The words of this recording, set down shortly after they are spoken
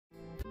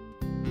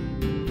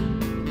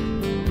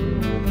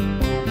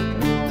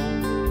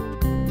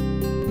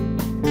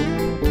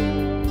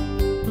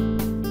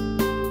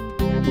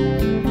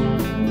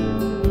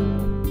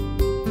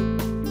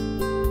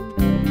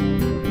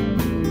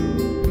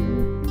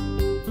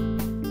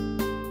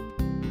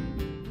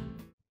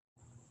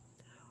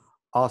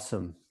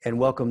Awesome. And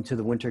welcome to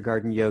the Winter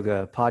Garden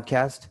Yoga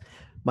podcast.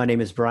 My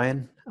name is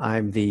Brian.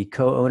 I'm the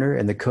co-owner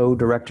and the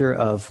co-director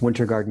of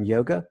Winter Garden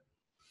Yoga.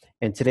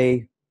 And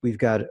today we've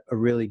got a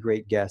really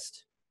great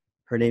guest.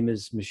 Her name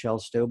is Michelle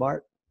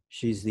Stobart.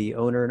 She's the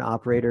owner and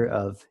operator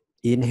of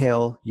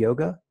Inhale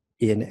Yoga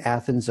in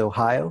Athens,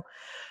 Ohio.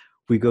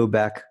 We go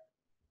back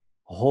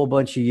a whole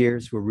bunch of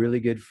years. We're really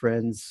good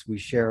friends. We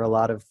share a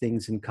lot of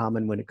things in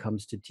common when it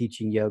comes to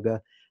teaching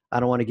yoga. I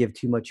don't want to give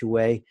too much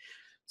away.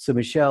 So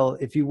Michelle,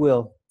 if you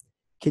will,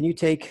 can you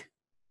take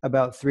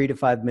about 3 to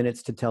 5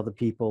 minutes to tell the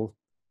people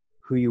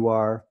who you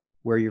are,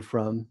 where you're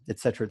from, et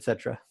cetera, et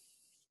cetera?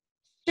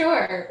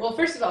 Sure. Well,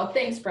 first of all,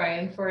 thanks,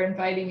 Brian, for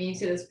inviting me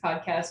to this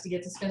podcast to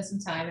get to spend some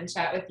time and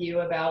chat with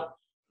you about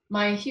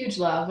my huge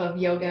love of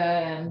yoga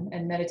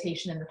and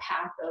meditation and the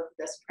path of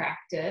this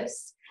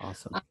practice.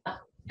 Awesome.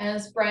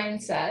 As Brian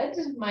said,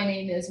 my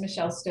name is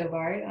Michelle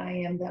Stobart. I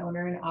am the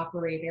owner and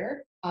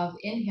operator of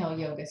Inhale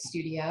Yoga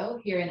Studio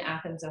here in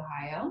Athens,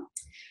 Ohio.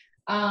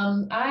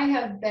 I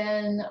have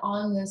been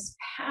on this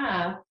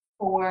path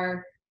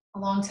for a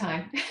long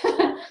time.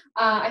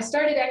 I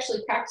started actually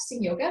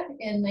practicing yoga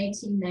in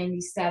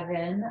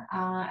 1997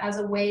 as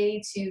a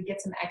way to get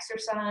some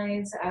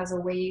exercise, as a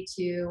way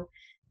to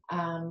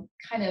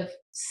kind of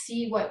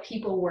see what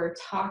people were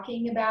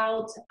talking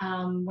about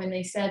when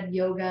they said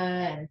yoga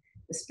and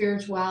the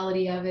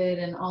spirituality of it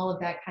and all of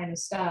that kind of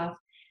stuff.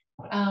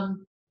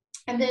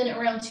 And then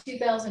around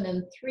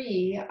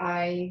 2003,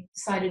 I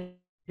decided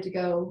to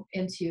go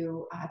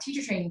into a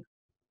teacher training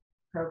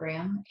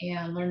program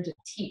and learn to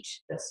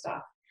teach this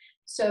stuff.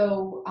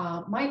 So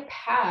my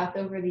path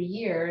over the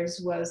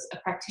years was a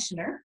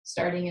practitioner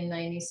starting in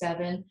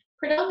 97,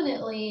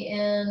 predominantly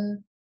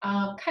in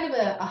kind of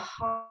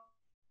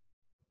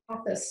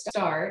a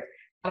start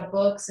of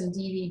books and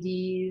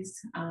DVDs.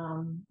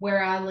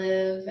 Where I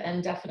live,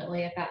 and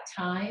definitely at that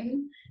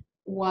time,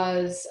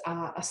 was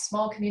a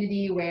small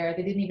community where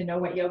they didn't even know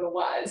what yoga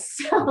was.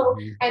 So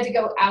I had to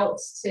go out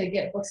to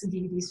get books and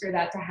DVDs for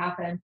that to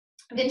happen.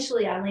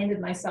 Eventually, I landed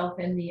myself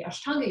in the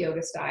Ashtanga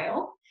yoga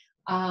style,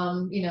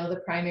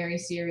 the primary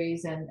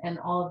series and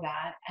all of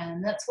that.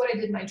 And that's what I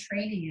did my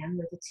training in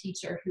with a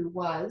teacher who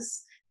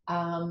was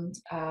a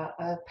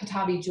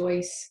Patabi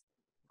Joyce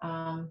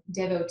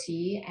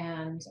devotee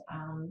and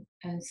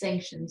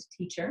sanctioned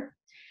teacher.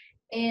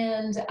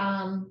 And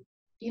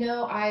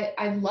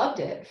I loved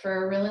it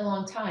for a really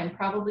long time,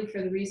 probably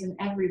for the reason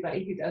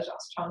everybody who does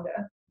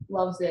Ashtanga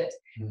loves it.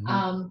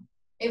 Mm-hmm.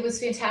 It was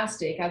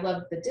fantastic. I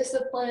loved the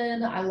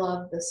discipline. I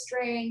loved the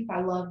strength.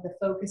 I loved the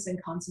focus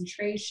and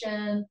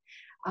concentration.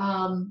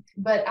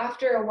 But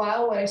after a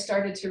while, what I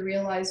started to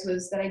realize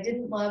was that I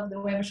didn't love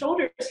the way my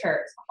shoulders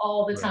hurt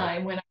all the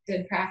time when I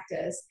did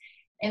practice.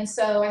 And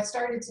so I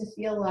started to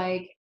feel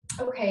like,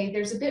 okay,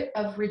 there's a bit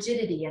of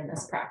rigidity in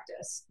this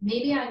practice.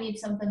 Maybe I need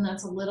something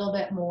that's a little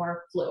bit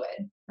more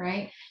fluid,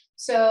 right?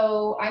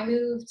 So I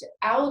moved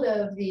out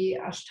of the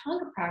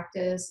Ashtanga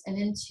practice and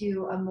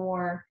into a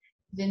more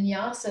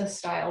vinyasa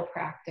style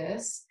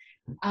practice.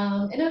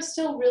 And I was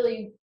still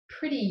really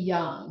pretty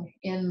young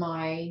in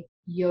my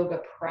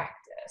yoga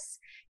practice.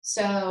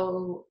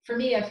 So for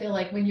me, I feel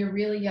like when you're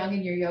really young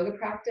in your yoga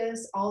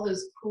practice, all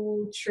those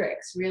cool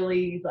tricks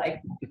really like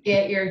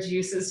get your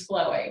juices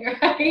flowing,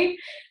 right?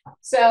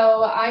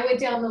 So I went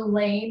down the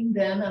lane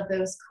then of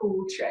those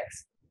cool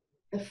tricks.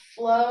 The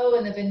flow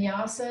and the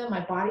vinyasa,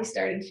 my body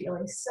started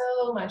feeling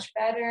so much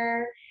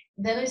better.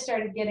 Then I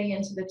started getting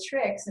into the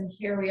tricks, and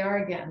here we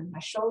are again. My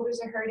shoulders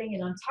are hurting,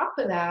 and on top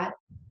of that,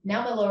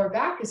 now my lower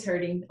back is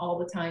hurting all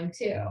the time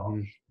too.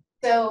 Mm-hmm.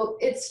 So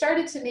it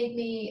started to make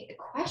me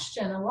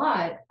question a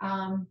lot.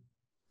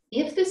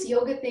 If this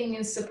yoga thing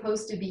is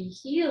supposed to be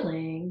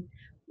healing,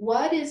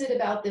 what is it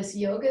about this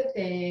yoga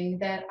thing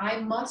that I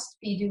must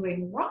be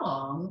doing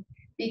wrong?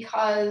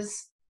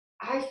 Because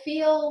I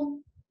feel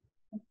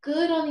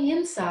good on the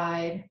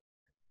inside,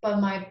 but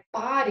my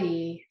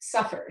body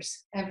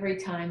suffers every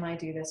time I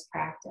do this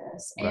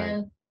practice. Right.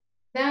 And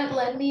that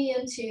led me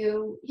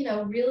into,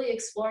 really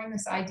exploring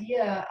this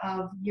idea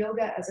of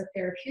yoga as a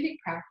therapeutic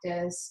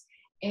practice.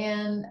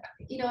 And,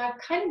 I've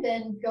kind of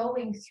been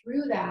going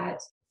through that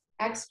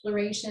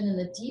exploration and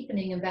the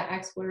deepening of that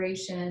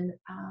exploration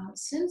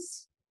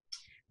since,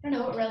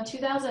 around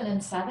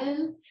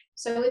 2007.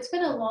 So it's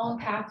been a long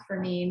path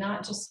for me,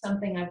 not just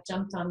something I've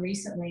jumped on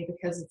recently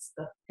because it's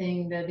the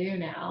thing to do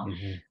now.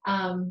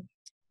 Mm-hmm.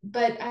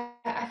 But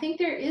I think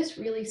there is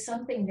really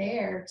something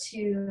there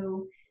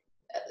to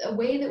a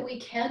way that we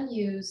can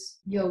use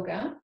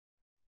yoga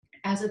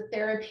as a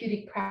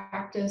therapeutic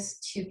practice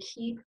to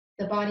keep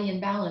the body in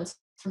balance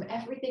from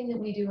everything that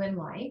we do in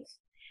life.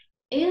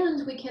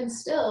 And we can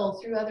still,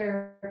 through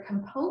other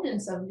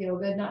components of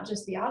yoga, not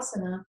just the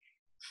asana,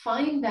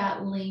 find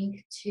that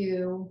link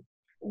to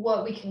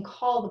what we can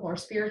call the more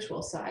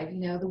spiritual side,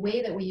 the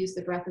way that we use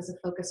the breath as a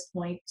focus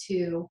point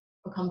to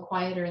become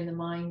quieter in the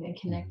mind and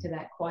connect to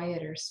that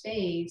quieter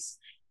space.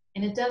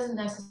 And it doesn't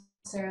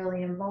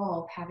necessarily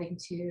involve having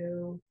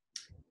to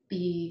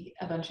be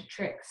a bunch of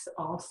tricks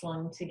all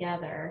slung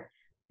together.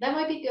 that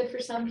might be good for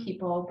some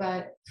people,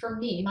 but for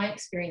me, my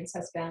experience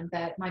has been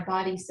that my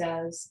body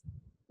says,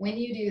 when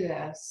you do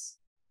this,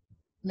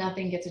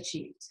 nothing gets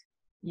achieved.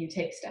 You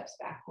take steps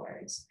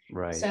backwards.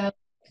 Right. So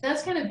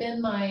that's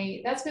been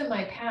my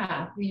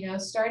path,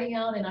 starting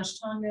out in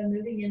Ashtanga,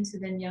 moving into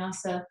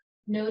Vinyasa,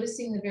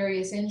 noticing the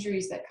various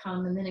injuries that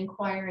come, and then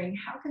inquiring,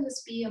 how can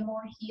this be a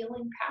more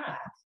healing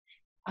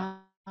path?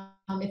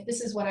 If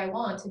this is what I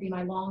want to be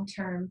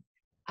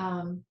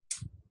um,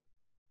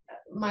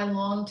 my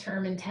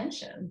long-term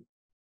intention.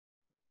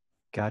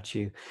 Got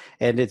you.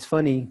 And it's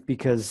funny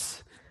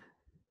because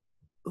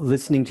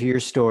listening to your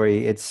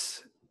story,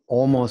 it's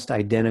almost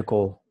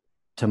identical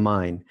to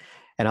mine.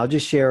 And I'll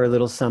just share a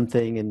little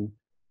something and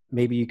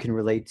maybe you can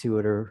relate to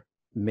it or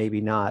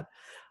maybe not.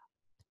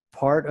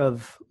 Part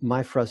of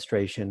my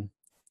frustration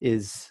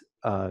is,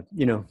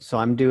 so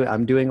I'm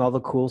doing all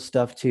the cool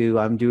stuff too.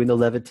 I'm doing the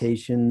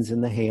levitations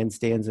and the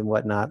handstands and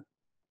whatnot.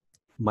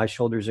 My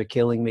shoulders are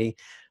killing me.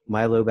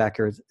 My low back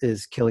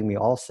is killing me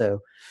also.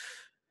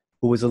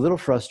 What was a little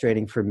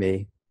frustrating for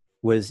me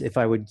was if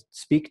I would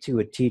speak to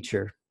a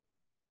teacher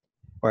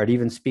or I'd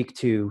even speak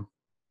to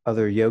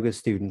other yoga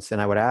students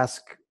and I would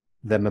ask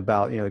them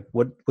about,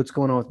 what's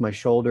going on with my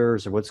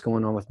shoulders or what's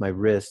going on with my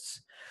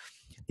wrists.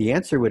 The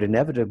answer would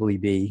inevitably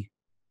be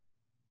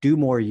do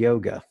more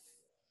yoga,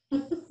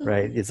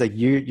 right? It's like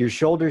your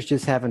shoulders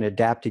just haven't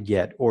adapted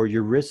yet, or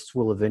your wrists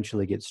will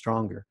eventually get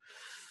stronger.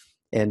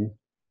 And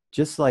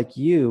just like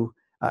you,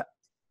 I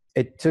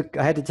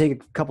had to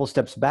take a couple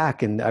steps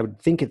back and I would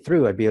think it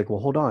through. I'd be like, well,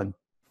 hold on.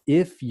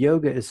 If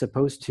yoga is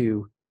supposed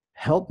to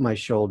help my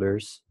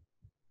shoulders,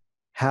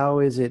 how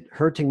is it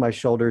hurting my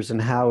shoulders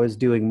and how is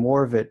doing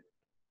more of it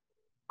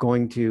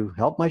going to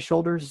help my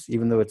shoulders,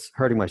 even though it's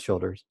hurting my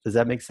shoulders? Does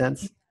that make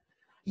sense?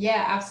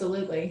 Yeah,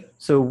 absolutely.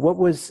 So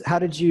how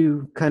did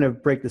you kind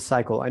of break the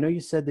cycle? I know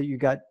you said that you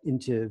got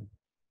into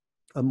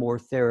a more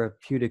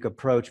therapeutic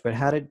approach, but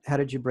how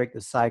did you break the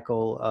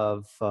cycle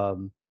of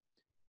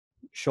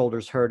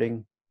shoulders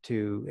hurting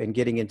and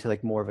getting into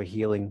like more of a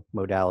healing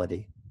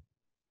modality?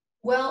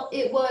 Well,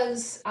 it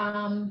was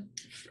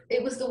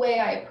the way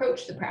I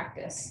approached the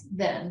practice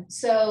then.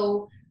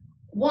 So,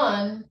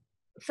 one,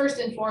 first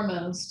and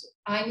foremost,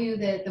 I knew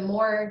that the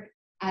more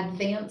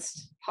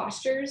advanced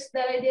postures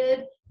that I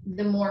did,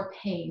 the more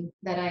pain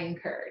that I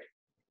incurred.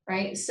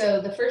 Right.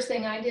 So the first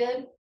thing I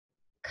did,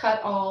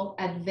 cut all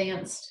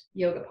advanced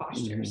yoga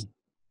postures. Mm-hmm.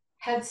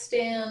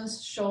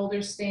 Headstands,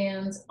 shoulder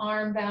stands,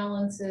 arm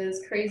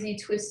balances, crazy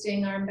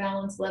twisting arm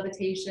balance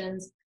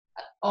levitations,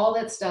 all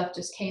that stuff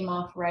just came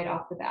off right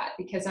off the bat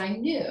because I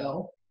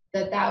knew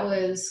that that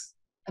was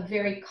a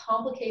very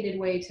complicated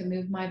way to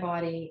move my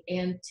body.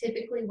 And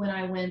typically when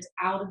I went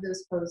out of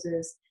those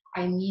poses,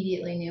 I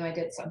immediately knew I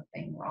did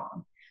something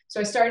wrong. So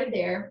I started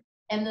there,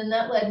 and then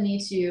that led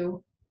me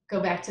to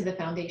go back to the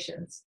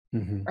foundations,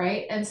 Mm-hmm.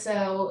 right? And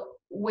so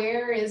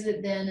where is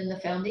it then in the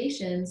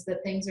foundations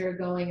that things are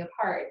going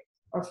apart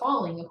or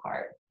falling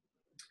apart?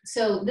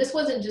 So this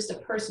wasn't just a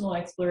personal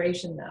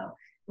exploration though.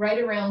 Right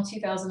around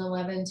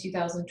 2011,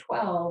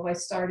 2012, I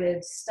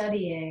started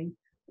studying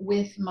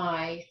with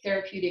my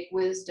therapeutic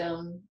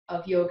wisdom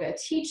of yoga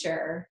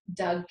teacher,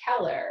 Doug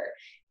Keller.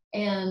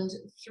 And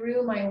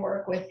through my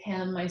work with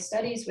him, my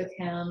studies with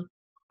him,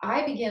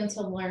 I began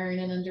to learn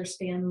and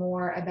understand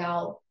more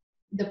about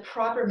the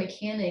proper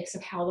mechanics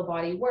of how the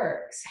body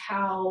works,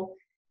 how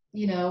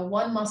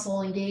one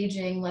muscle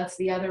engaging lets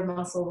the other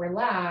muscle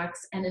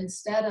relax, and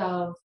instead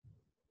of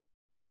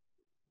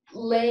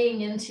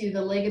laying into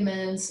the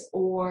ligaments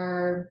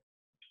or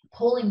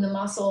pulling the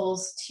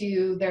muscles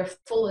to their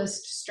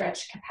fullest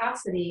stretch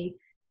capacity,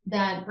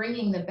 that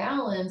bringing the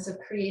balance of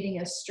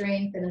creating a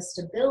strength and a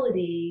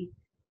stability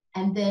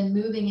and then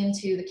moving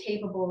into the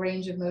capable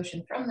range of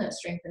motion from that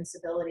strength and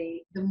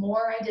stability, the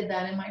more I did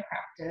that in my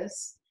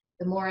practice,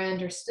 the more I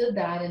understood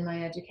that in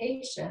my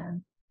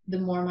education, the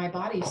more my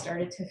body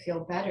started to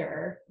feel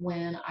better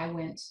when I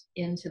went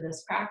into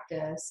this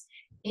practice.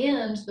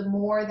 And the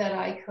more that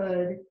I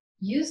could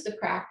use the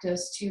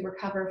practice to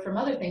recover from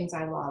other things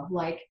I love,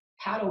 like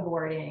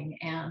paddleboarding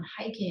and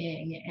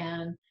hiking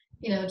and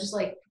just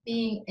like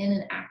being in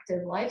an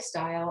active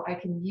lifestyle, I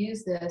can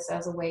use this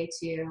as a way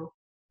to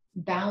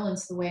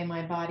balance the way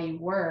my body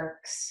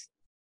works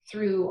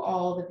through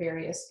all the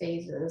various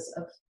phases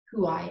of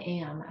who I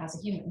am as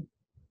a human.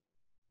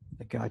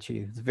 I got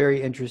you. It's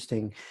very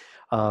interesting,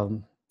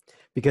 um,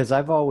 because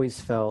I've always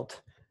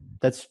felt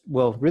that's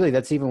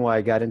even why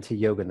I got into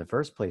yoga in the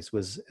first place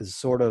was as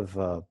sort of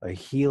a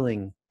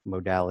healing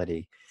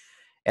modality.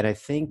 And I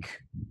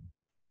think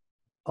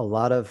a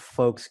lot of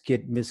folks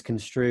get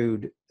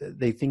misconstrued.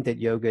 They think that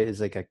yoga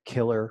is like a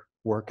killer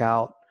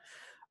workout.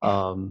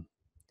 Yeah. Um,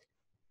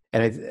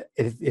 and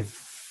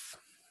if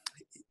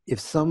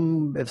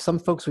some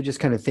folks would just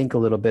kind of think a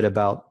little bit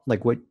about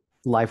like what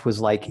life was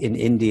like in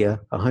India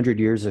 100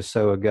 years or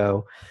so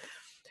ago,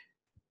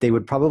 they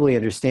would probably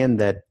understand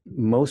that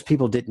most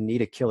people didn't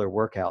need a killer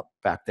workout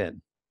back then.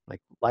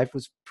 Like life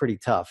was pretty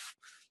tough.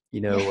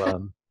 You know, Yeah.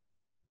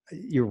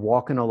 you're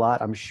walking a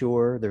lot. I'm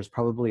sure there's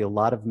probably a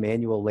lot of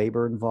manual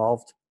labor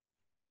involved.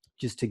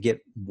 just to get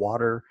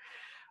water,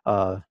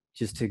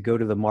 just to go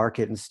to the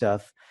market and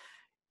stuff.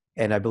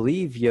 And I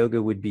believe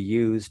yoga would be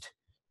used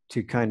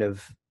to kind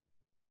of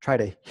try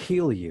to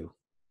heal you,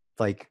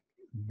 like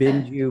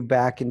bend you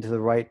back into the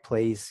right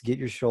place, get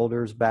your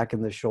shoulders back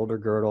in the shoulder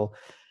girdle,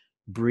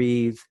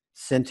 breathe,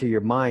 center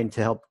your mind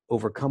to help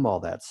overcome all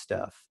that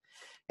stuff.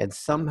 And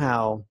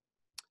somehow,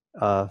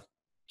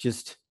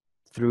 just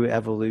through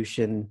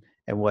evolution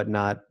and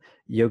whatnot,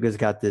 yoga's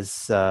got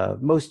this,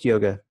 most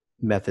yoga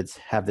methods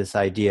have this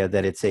idea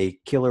that it's a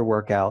killer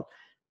workout.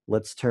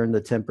 Let's turn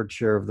the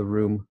temperature of the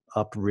room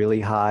up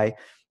really high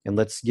and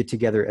let's get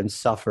together and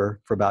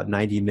suffer for about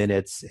 90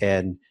 minutes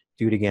and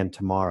do it again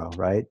tomorrow,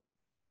 right?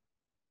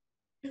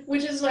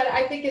 Which is what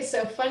I think is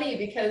so funny,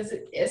 because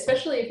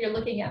especially if you're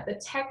looking at the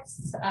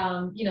texts,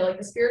 like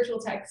the spiritual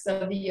texts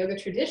of the yoga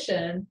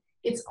tradition,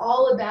 it's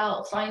all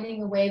about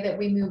finding a way that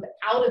we move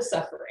out of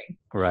suffering.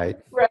 Right.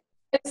 Right.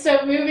 And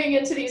so moving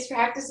into these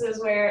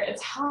practices where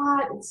it's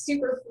hot, it's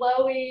super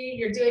flowy,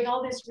 you're doing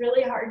all this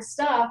really hard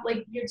stuff,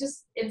 like you're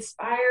just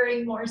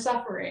inspiring more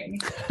suffering.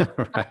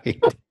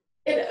 Right.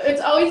 It's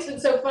always been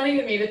so funny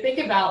to me to think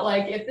about,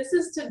 like, if this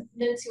is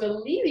meant to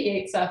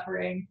alleviate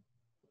suffering,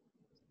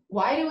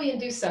 why do we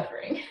induce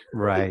suffering?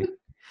 Right.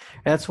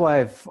 That's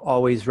why I've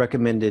always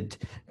recommended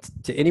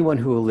to anyone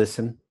who will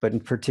listen, but in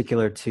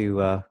particular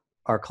to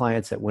our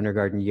clients at Winter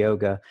Garden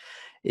Yoga,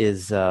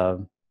 is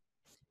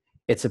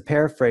it's a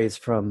paraphrase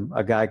from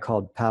a guy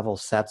called Pavel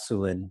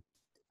Satsulin.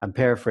 I'm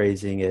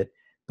paraphrasing it,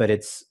 but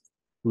it's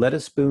let a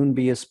spoon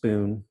be a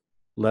spoon,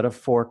 let a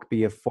fork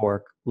be a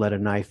fork, let a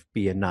knife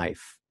be a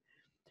knife.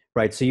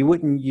 Right? So you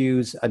wouldn't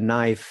use a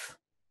knife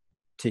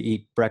to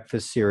eat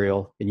breakfast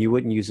cereal, and you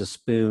wouldn't use a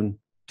spoon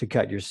to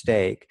cut your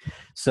steak.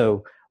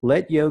 So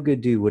let yoga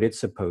do what it's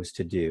supposed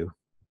to do.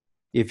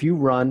 If you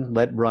run,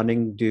 let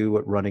running do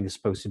what running is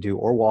supposed to do,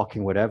 or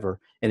walking, whatever.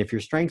 And if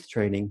you're strength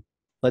training,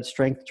 let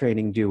strength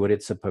training do what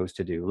it's supposed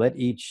to do. Let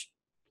each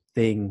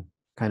thing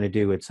kind of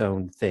do its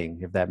own thing,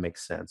 if that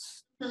makes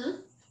sense.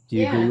 Mm-hmm. Do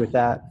you agree with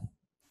that?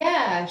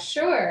 Yeah,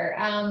 sure.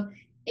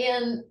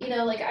 And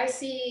like I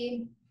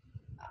see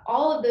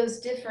all of those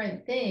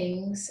different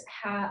things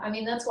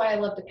that's why I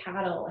love to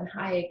paddle and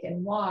hike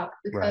and walk,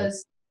 because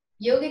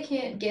right. Yoga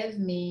can't give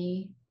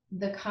me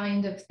the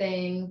kind of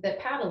thing that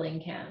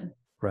paddling can.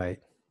 Right.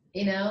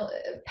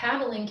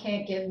 Paddling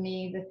can't give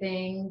me the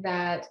thing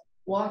that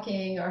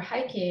walking or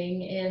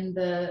hiking in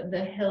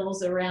the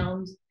hills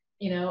around,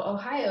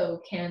 Ohio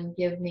can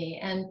give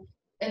me.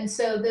 And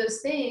so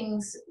those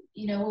things,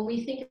 when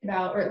we think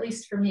about, or at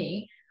least for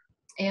me,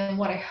 and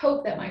what I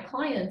hope that my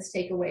clients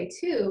take away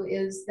too,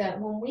 is that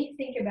when we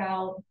think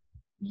about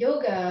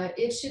yoga,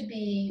 it should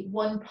be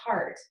one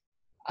part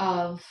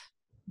of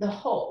the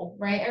whole,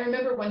 right? I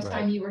remember one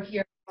time you were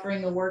here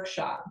offering a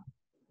workshop,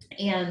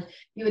 and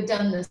you had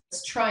done this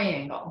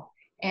triangle,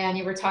 and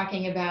you were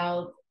talking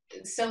about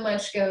so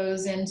much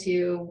goes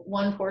into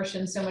one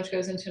portion, so much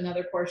goes into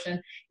another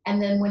portion.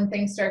 And then when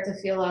things start to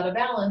feel out of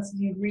balance,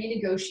 you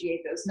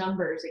renegotiate those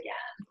numbers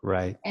again.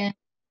 Right. And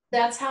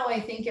that's how I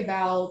think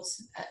about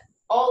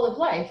all of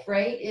life,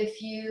 right?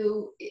 If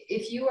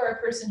you are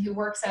a person who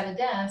works at a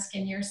desk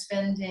and you're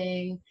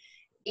spending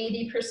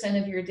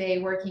 80% of your day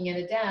working at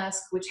a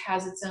desk, which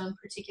has its own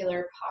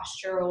particular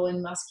postural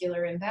and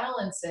muscular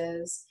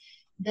imbalances,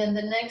 then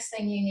the next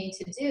thing you need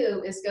to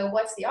do is go,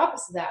 what's the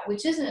opposite of that?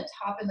 Which isn't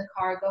hop in the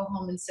car, go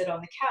home and sit on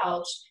the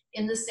couch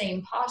in the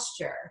same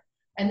posture,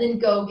 and then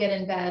go get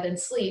in bed and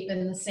sleep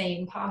in the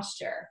same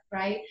posture,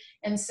 right?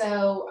 And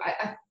so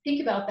I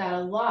think about that a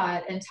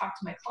lot and talk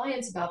to my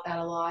clients about that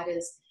a lot,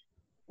 is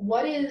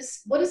what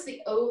is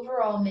the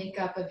overall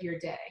makeup of your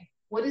day?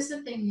 What is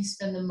the thing you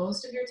spend the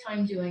most of your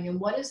time doing, and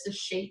what is the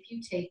shape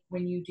you take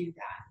when you do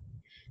that?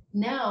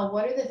 Now,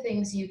 what are the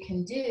things you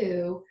can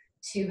do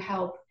to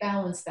help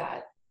balance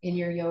that in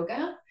your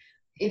yoga?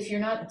 If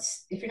you're not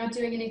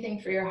doing anything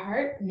for your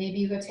heart, maybe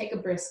you go take a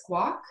brisk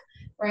walk,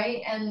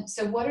 right? And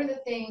so what are the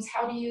things,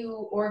 how do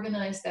you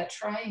organize that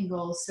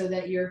triangle so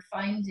that you're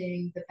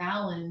finding the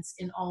balance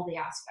in all the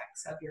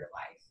aspects of your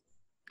life?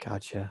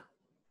 Gotcha.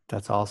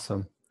 That's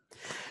awesome.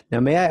 Now,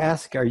 may I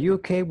ask, are you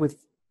okay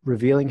with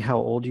revealing how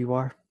old you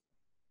are?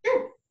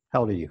 Sure.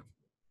 How old are you?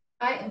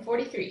 I am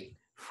 43.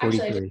 43.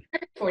 Actually, I just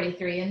turned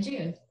 43 in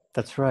June.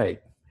 That's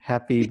right.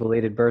 Happy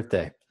belated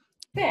birthday.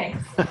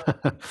 Thanks.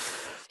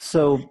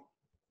 So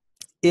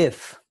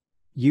if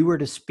you were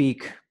to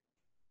speak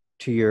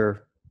to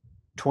your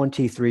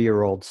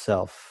 23-year-old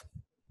self.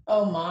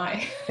 Oh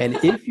my. And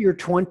if your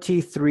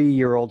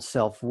 23-year-old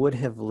self would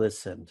have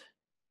listened,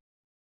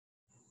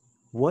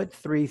 what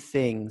 3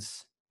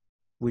 things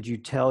would you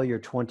tell your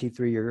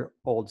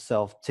 23-year-old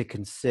self to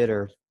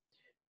consider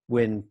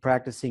when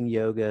practicing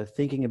yoga,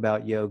 thinking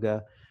about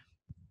yoga,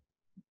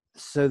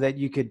 so that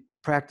you could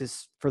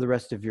practice for the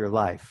rest of your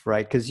life,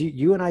 right? Because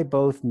you and I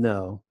both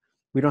know,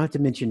 we don't have to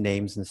mention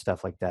names and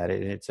stuff like that,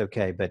 and it's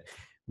okay, but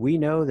we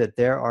know that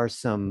there's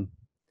some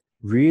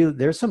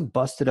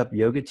busted up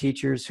yoga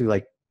teachers who,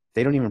 like,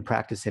 they don't even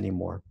practice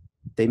anymore.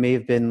 They may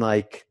have been,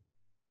 like,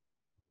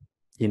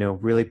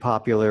 really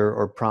popular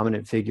or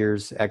prominent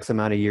figures X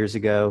amount of years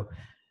ago,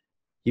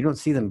 you don't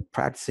see them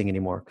practicing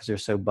anymore because they're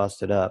so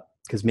busted up,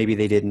 because maybe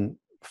they didn't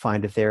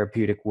find a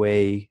therapeutic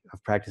way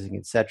of practicing,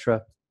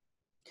 etc.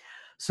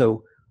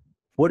 So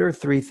what are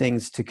three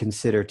things to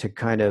consider to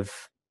kind of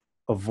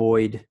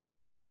avoid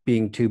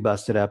being too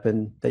busted up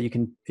and that you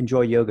can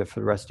enjoy yoga for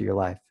the rest of your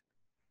life?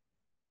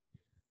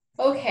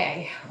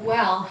 Okay,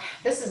 well,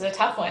 this is a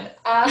tough one.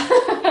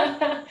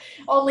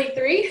 Only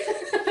three?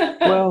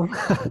 Well,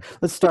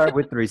 let's start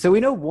with three. So we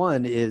know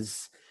one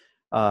is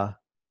uh,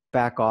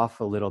 back off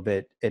a little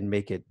bit and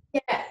make it Yeah,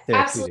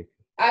 absolutely. therapeutic.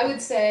 I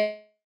would say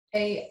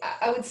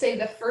I would say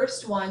the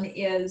first one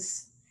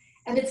is,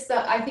 and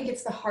I think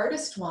it's the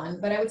hardest one,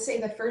 but I would say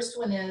the first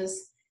one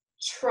is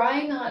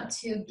try not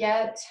to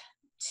get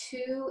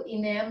too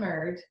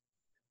enamored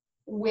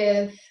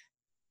with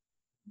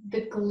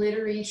the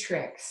glittery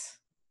tricks,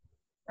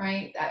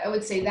 right? I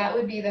would say that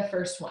would be the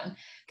first one.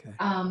 Okay.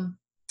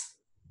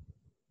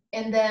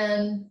 And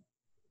then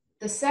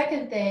the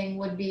second thing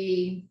would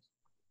be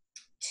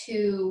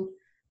to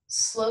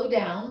slow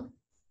down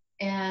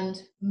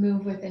and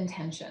move with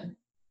intention.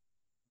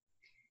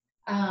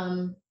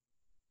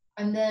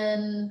 And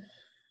then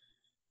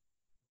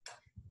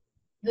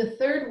the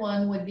third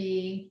one would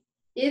be,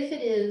 if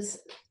it is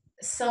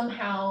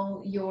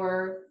somehow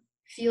your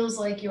feels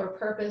like your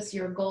purpose,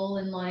 your goal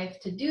in life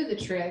to do the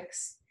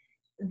tricks,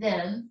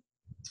 then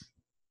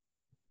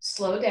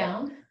slow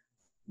down,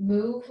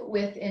 move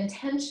with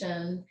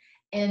intention,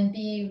 and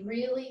be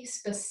really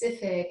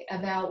specific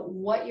about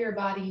what your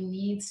body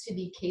needs to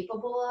be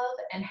capable of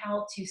and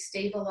how to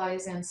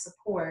stabilize and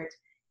support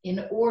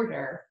in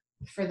order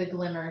for the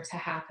glimmer to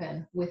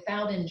happen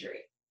without injury.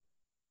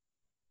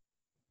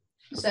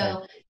 Okay.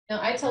 So,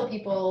 I tell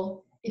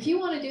people, if you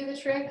want to do the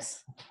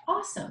tricks,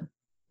 awesome,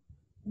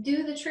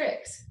 do the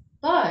tricks,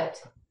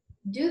 but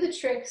do the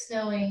tricks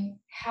knowing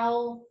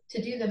how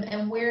to do them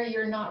and where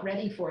you're not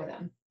ready for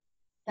them.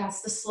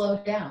 That's the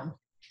slow down.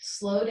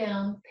 Slow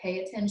down,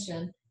 pay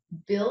attention,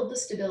 build the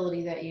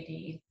stability that you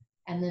need,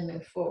 and then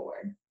move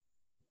forward.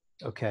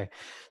 Okay.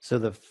 So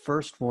the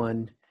first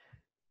one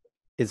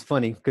is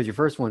funny because your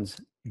first one's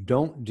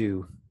don't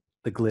do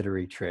the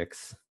glittery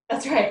tricks.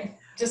 That's right.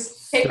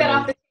 Just take that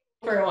off So the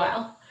table for a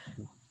while.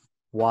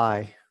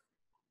 why?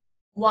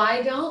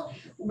 Why don't? Yeah,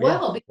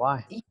 Well,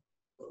 why?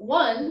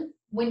 one,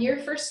 when you're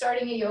first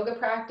starting a yoga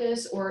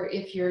practice, or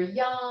if you're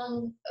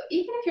young,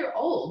 even if you're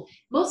old,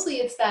 mostly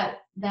it's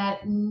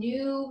that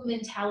new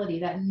mentality,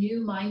 that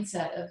new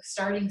mindset of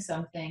starting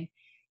something.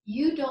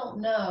 You don't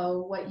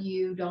know what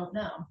you don't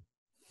know.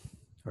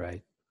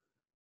 Right.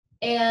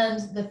 And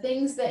the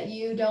things that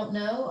you don't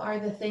know are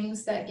the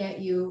things that get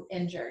you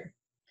injured.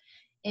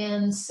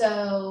 And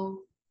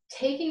so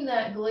taking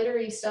that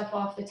glittery stuff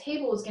off the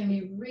table is going to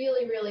be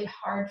really, really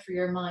hard for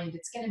your mind.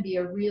 It's going to be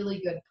a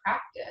really good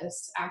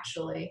practice,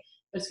 actually,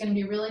 but it's going to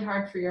be really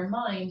hard for your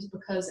mind,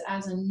 because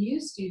as a new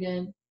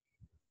student,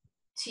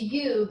 to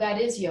you,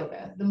 that is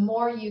yoga. The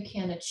more you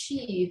can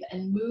achieve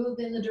and move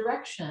in the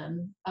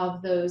direction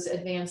of those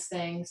advanced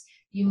things,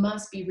 you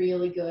must be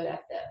really good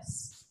at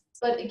this.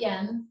 But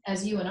again,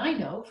 as you and I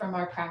know from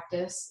our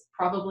practice,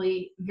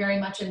 probably very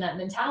much in that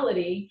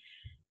mentality,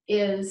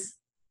 is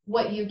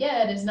what you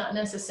get is not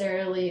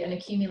necessarily an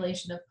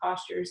accumulation of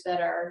postures that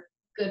are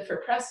good for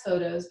press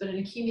photos, but an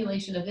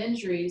accumulation of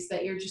injuries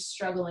that you're just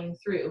struggling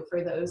through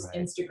for those Right.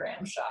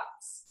 Instagram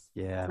shots.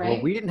 Yeah. Well,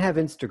 Right? we didn't have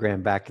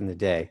Instagram back in the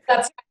day.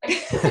 That's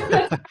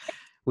right.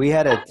 We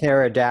had a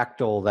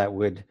pterodactyl that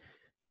would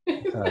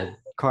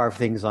carve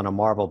things on a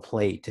marble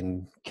plate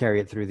and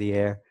carry it through the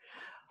air.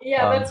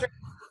 Yeah, that's Um,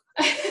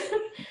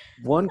 right.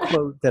 one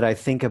quote that I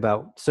think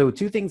about. So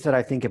two things that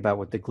I think about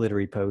with the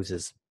glittery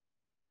poses.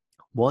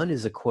 One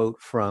is a quote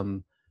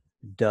from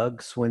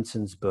Doug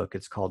Swenson's book.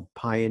 It's called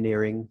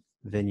Pioneering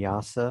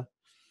Vinyasa.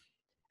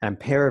 I'm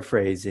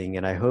paraphrasing,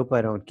 and I hope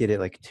I don't get it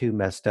like too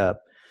messed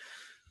up.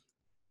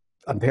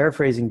 I'm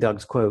paraphrasing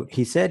Doug's quote.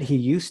 He said he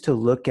used to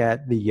look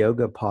at the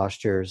yoga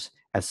postures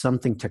as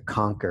something to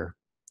conquer.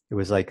 It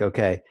was like,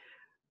 okay,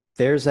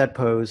 there's that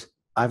pose.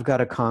 I've got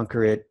to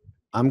conquer it.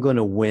 I'm going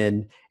to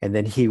win. And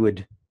then he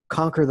would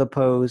conquer the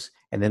pose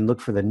and then look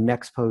for the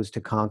next pose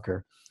to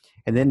conquer.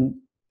 And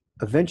then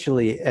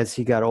eventually, as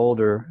he got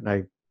older, and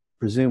I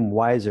presume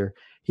wiser,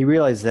 he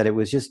realized that it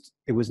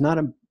was not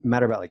a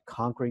matter about like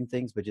conquering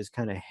things, but just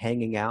kind of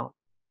hanging out,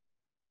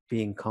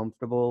 being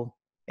comfortable,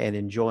 and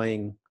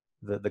enjoying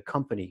the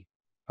company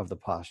of the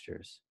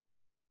postures.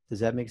 Does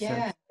that make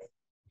Yeah. sense?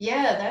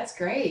 Yeah, that's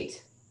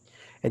great.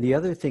 And the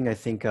other thing I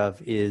think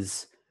of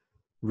is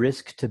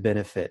risk to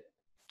benefit.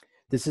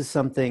 This is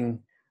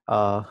something,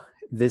 uh,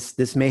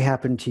 this may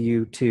happen to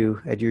you too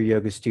at your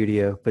yoga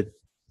studio, but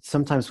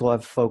sometimes we'll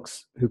have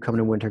folks who come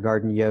to Winter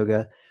Garden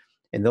Yoga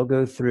and they'll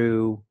go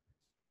through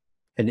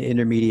an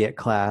intermediate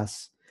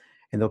class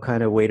and they'll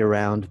kind of wait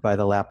around by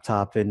the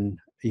laptop and,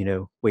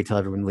 wait till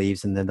everyone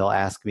leaves. And then they'll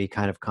ask me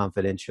kind of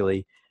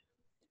confidentially,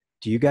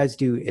 do you guys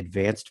do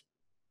advanced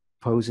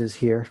poses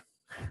here?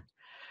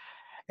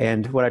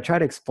 And what I try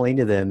to explain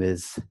to them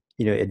is,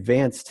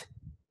 advanced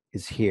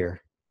is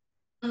here.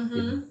 you know.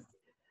 Mm-hmm.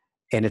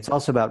 And it's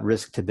also about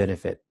risk to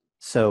benefit.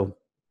 So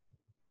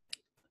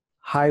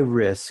high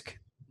risk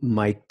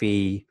might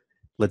be,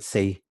 let's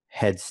say,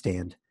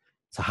 headstand.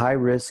 It's a high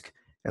risk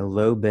and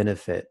low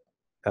benefit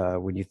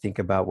when you think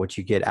about what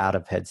you get out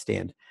of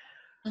headstand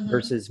Mm-hmm.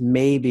 versus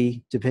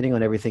maybe, depending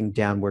on everything,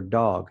 downward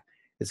dog.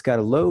 It's got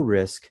a low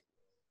risk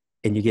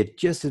and you get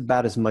just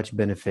about as much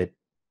benefit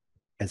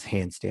as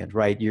handstand,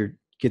 right? You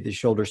get the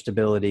shoulder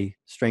stability,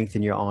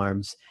 strengthen your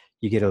arms,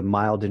 you get a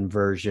mild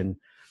inversion,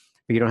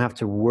 but you don't have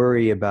to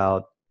worry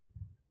about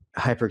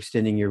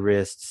hyperextending your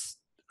wrists,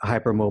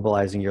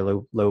 hypermobilizing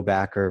your low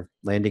back, or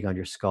landing on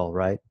your skull,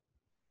 right?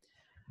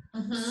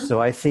 Mm-hmm. So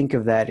I think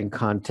of that in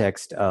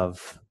context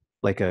of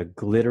like a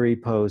glittery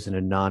pose and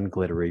a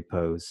non-glittery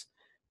pose.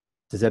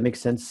 Does that make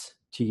sense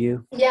to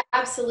you? Yeah,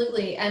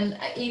 absolutely. And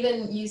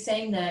even you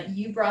saying that,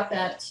 you brought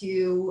that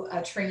to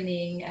a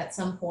training at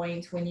some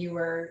point when you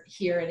were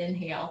here at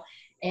Inhale,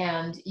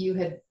 and you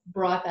had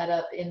brought that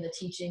up in the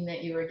teaching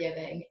that you were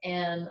giving.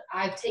 And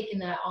I've taken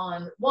that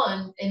on,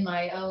 one, in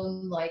my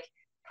own like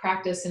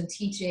practice and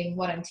teaching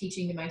what I'm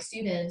teaching to my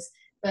students,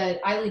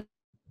 but I lead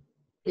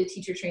a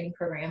teacher training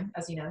program,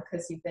 as you know,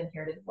 because you've been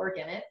here to work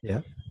in it. Yeah.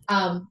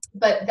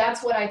 But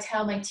that's what I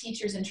tell my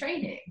teachers in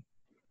training.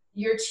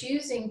 You're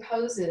choosing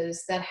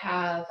poses that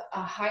have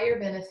a higher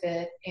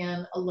benefit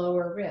and a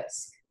lower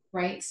risk,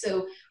 right?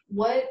 So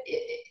what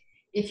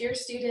if your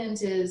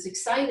student is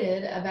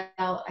excited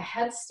about a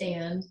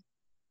headstand,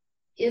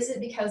 is it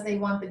because they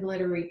want the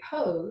glittery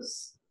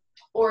pose,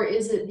 or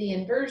is it the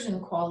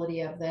inversion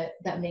quality of that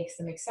that makes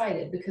them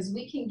excited? Because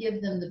we can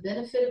give them the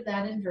benefit of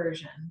that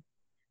inversion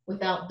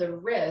without the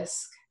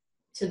risk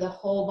to the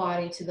whole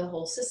body, to the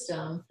whole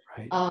system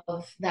Right.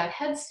 of that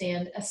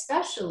headstand,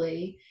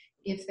 especially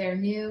if they're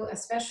new,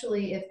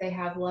 especially if they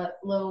have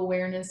low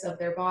awareness of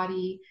their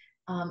body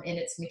and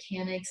its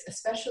mechanics,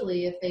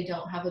 especially if they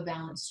don't have a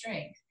balanced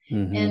strength.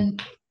 Mm-hmm.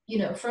 And you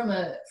know, from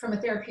a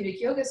therapeutic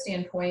yoga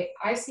standpoint,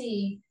 I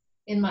see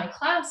in my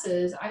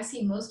classes, I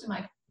see most of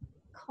my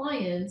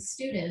clients,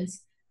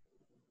 students,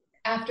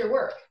 after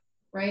work,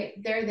 right?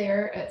 They're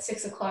there at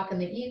 6 o'clock in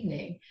the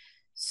evening.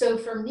 So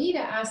for me to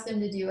ask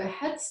them to do a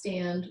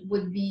headstand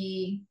would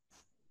be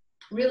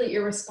really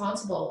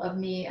irresponsible of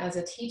me as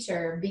a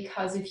teacher,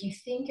 because if you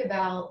think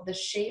about the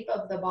shape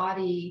of the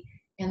body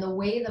and the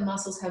way the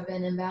muscles have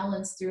been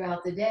imbalanced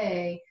throughout the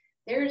day,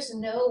 there's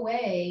no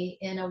way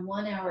in a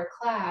 1 hour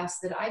class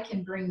that I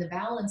can bring the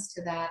balance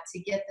to that to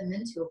get them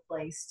into a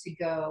place to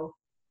go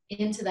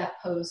into that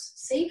pose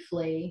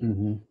safely.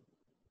 Mm-hmm.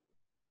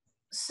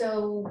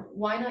 So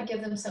why not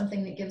give them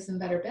something that gives them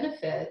better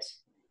benefit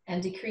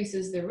and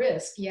decreases the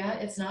risk? Yeah,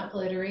 it's not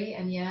glittery,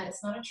 and yeah,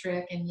 it's not a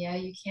trick, and yeah,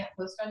 you can't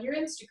post on your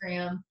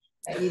Instagram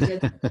that you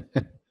did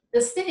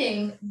this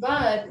thing,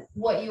 but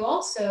what you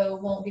also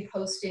won't be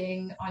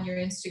posting on your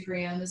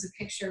Instagram is a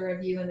picture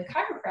of you in the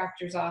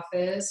chiropractor's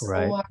office,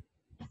 Right. or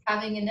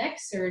having a neck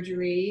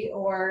surgery,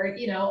 or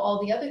you know,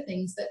 all the other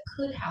things that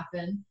could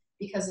happen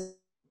because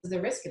of the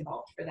risk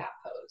involved for that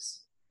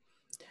pose.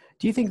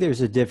 Do you think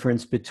there's a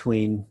difference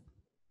between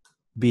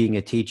being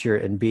a teacher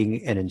and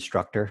being an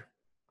instructor?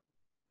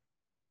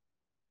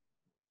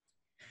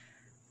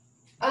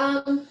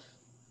 Um,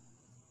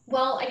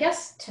 well, I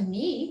guess to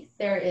me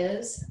there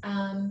is.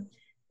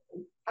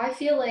 I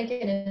feel like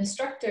an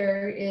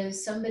instructor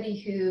is somebody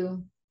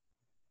who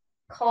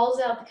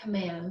calls out the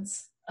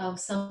commands of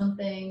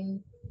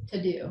something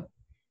to do.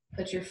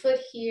 Put your foot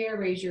here,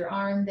 raise your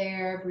arm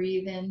there,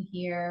 breathe in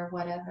here,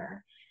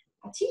 whatever.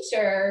 A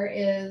teacher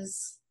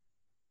is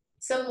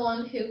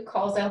someone who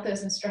calls out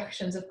those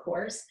instructions, of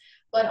course,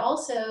 but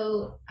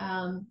also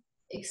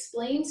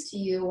explains to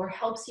you or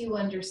helps you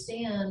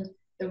understand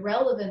the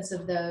relevance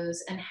of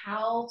those and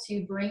how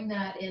to bring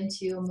that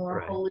into a more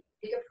Right.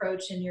 holistic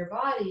approach in your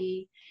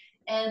body.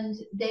 And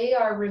they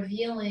are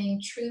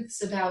revealing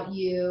truths about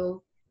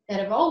you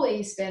that have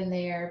always been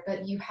there,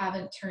 but you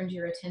haven't turned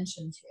your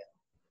attention to.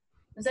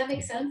 Does that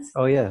make sense?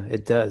 Oh yeah,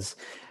 it does.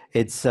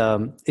 It's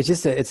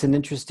just it's an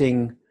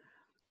interesting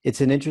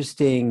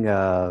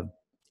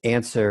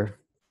answer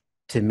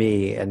to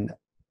me, and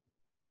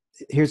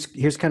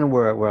here's kind of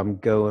where I'm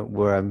going,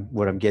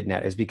 what I'm getting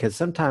at is because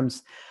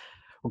sometimes,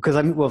 because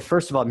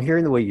first of all, I'm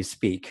hearing the way you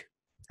speak.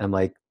 I'm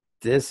like,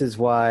 this is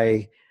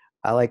why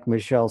I like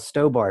Michelle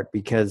Stobart,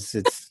 because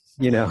it's,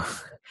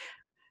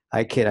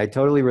 I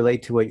totally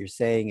relate to what you're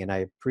saying, and I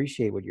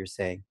appreciate what you're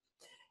saying.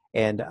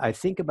 And I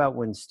think about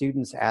when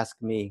students ask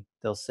me,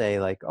 they'll say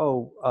like,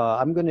 oh,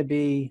 I'm going to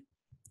be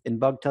in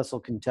Bug Tussle,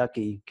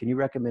 Kentucky. Can you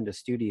recommend a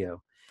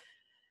studio?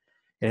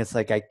 And it's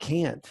like, I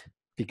can't,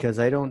 because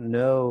I don't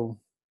know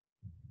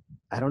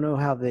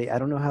how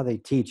they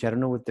teach. I don't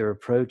know what their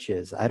approach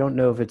is. I don't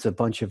know if it's a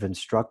bunch of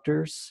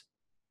instructors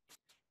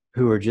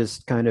who are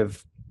just kind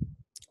of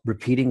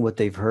repeating what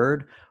they've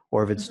heard,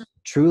 or if Mhm. it's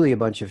truly a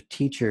bunch of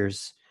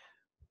teachers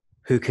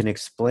who can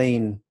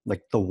explain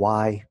like the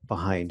why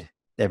behind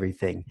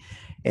everything.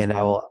 And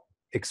I will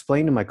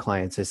explain to my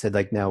clients, I said,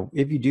 like, now,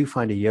 if you do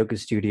find a yoga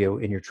studio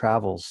in your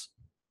travels,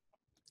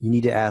 you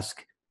need to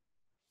ask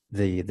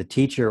the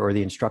teacher or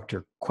the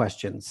instructor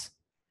questions.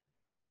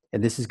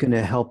 and this is going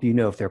to help you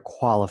know if they're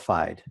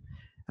qualified.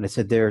 And I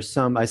said, there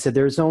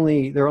are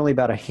only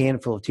about a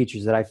handful of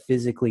teachers that I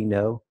physically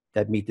know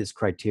that meet this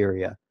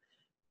criteria.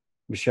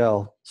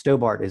 Michelle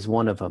Stobart is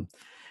one of them.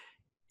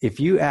 If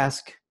you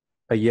ask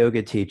a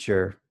yoga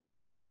teacher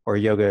or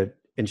yoga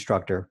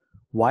instructor,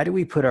 why do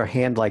we put our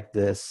hand like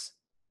this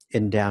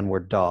in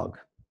downward dog?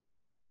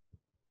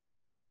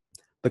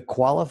 The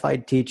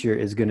qualified teacher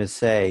is going to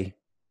say,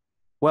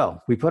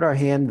 well, we put our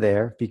hand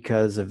there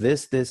because of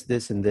this,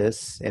 and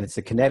this, and it's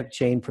a kinetic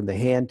chain from the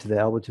hand to the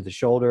elbow to the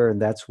shoulder,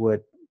 and that's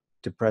what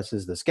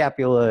depresses the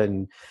scapula,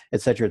 and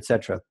et cetera, et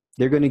cetera.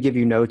 They're going to give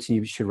you notes, and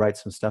you should write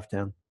some stuff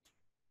down.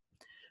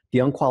 The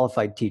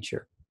unqualified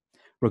teacher,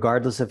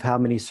 regardless of how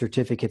many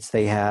certificates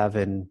they have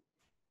and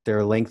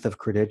their length of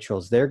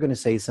credentials, they're going to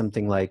say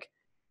something like,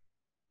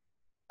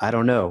 I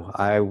don't know,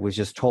 I was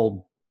just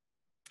told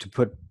to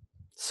put,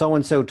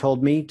 so-and-so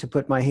told me to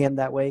put my hand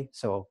that way,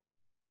 so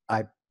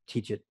I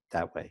teach it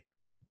that way.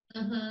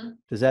 Mm-hmm.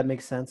 Does that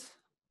make sense?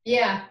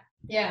 Yeah.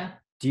 Yeah.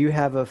 Do you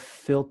have a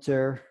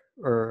filter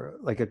or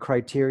like a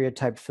criteria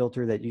type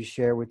filter that you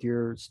share with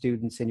your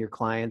students and your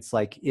clients?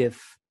 Like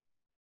if,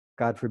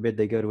 God forbid,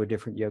 they go to a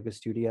different yoga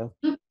studio?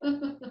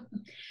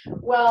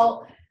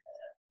 Well,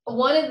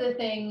 one of the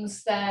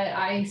things that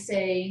I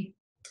say,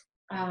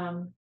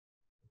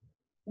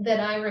 that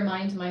I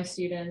remind my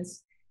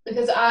students,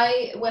 because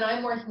when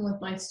I'm working with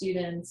my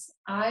students,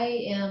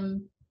 I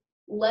am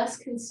less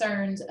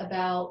concerned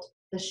about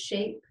the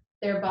shape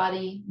their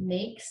body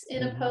makes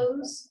in a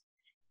pose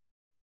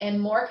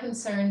and more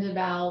concerned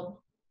about,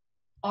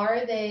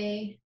 are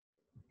they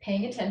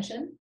paying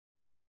attention?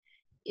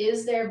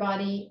 Is their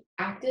body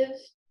active,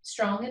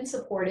 strong, and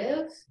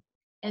supportive?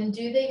 And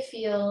do they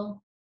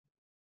feel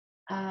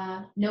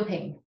no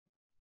pain?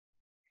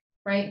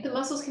 Right? The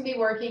muscles can be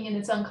working and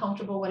it's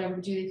uncomfortable, whatever.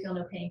 Do they feel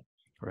no pain?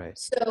 Right.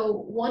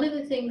 So one of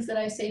the things that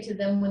I say to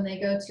them when they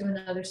go to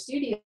another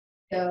studio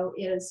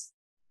is,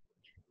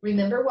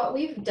 remember what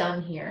we've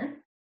done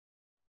here.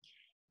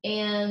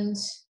 And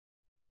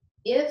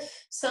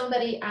if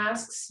somebody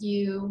asks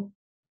you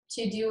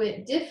to do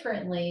it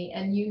differently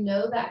and you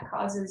know that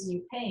causes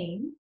you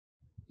pain,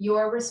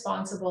 you're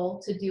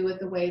responsible to do it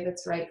the way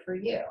that's right for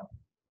you.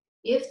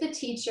 If the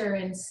teacher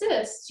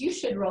insists, you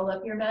should roll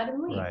up your mat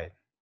and leave. Right.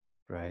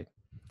 Right.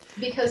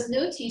 Because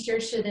no teacher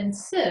should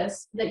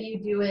insist that you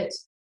do it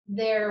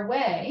their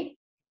way.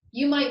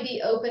 You might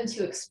be open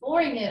to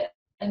exploring it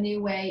a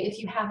new way if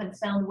you haven't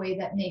found a way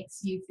that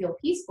makes you feel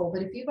peaceful.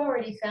 But if you've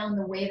already found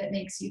the way that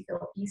makes you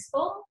feel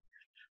peaceful,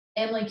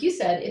 and like you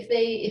said,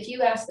 if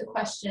you ask the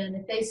question,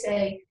 if they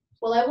say,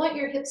 well, I want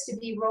your hips to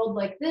be rolled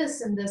like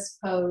this in this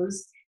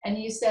pose, and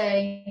you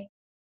say,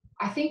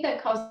 I think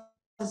that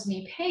causes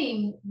me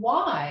pain,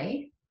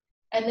 why?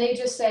 And they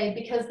just say,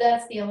 because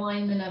that's the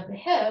alignment of the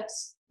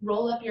hips,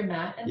 roll up your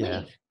mat and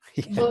leave.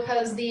 Yeah.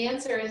 Because the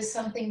answer is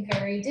something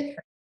very different.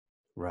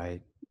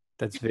 Right.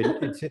 That's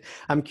very,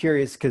 I'm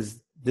curious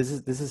because this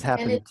has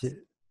happened to,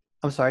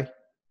 I'm sorry.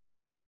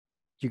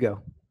 You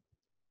go.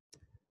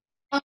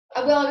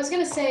 Well, I was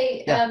going to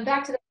say, yeah.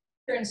 Back to the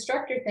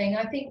teacher-instructor thing,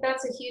 I think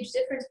that's a huge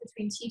difference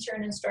between teacher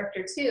and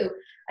instructor too.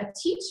 A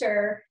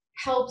teacher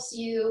helps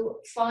you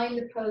find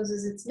the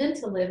poses it's meant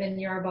to live in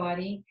your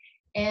body,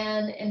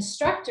 and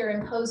instructor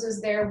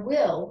imposes their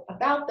will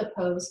about the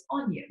pose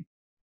on you.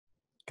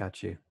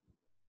 Got you.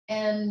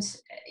 And,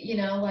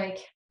 like,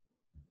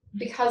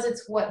 because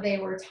it's what they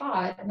were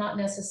taught, not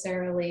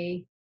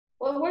necessarily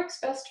what works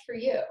best for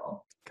you.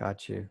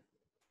 Got you.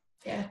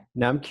 Yeah.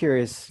 Now I'm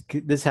curious,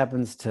 this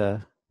happens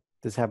to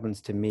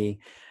me,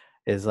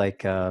 is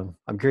like, I'm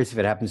curious if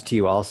it happens to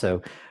you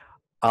also.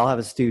 I'll have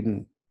a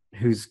student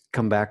who's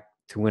come back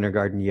to Winter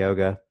Garden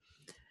Yoga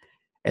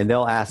and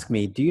they'll ask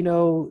me, do you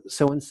know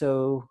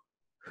so-and-so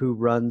who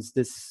runs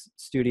this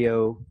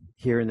studio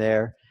here and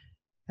there?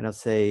 And I'll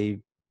say,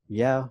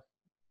 yeah,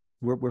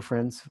 we're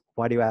friends.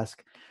 Why do you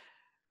ask?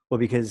 Well,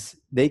 because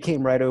they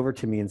came right over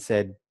to me and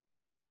said,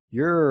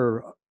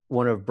 you're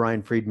one of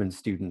Brian Friedman's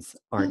students,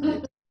 aren't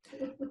you?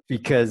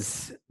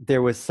 Because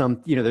there was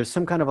there's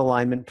some kind of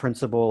alignment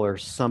principle or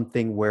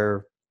something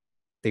where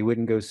they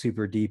wouldn't go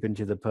super deep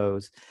into the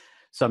pose.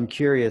 So I'm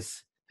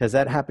curious, has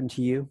that happened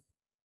to you?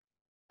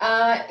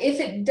 If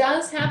it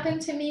does happen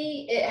to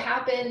me, it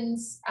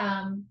happens.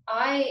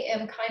 I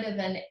am kind of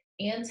an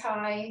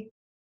anti-standing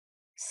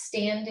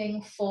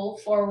full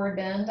forward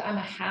bend. I'm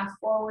a half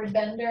forward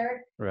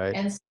bender. Right.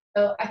 And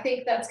so I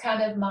think that's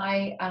kind of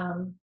my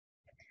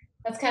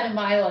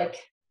like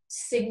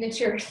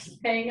signature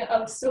thing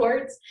of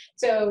sorts.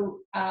 So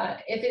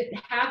if it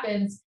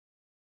happens,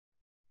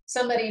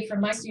 somebody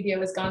from my studio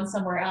has gone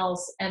somewhere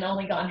else and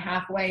only gone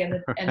halfway,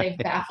 and they've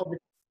baffled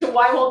it. So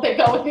why won't they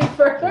go any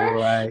further?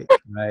 Right.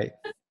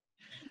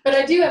 But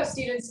I do have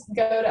students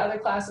go to other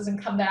classes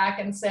and come back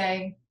and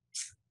say,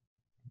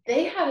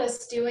 they had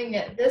us doing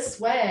it this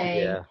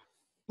way. Yeah.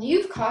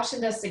 You've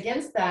cautioned us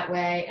against that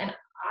way. And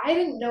I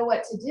didn't know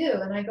what to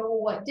do. And I go,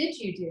 well, what did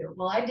you do?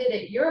 Well, I did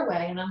it your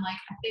way. And I'm like,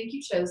 I think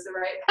you chose the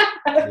right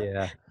path.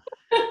 Yeah.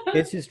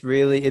 It's just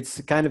really, it's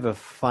kind of a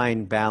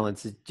fine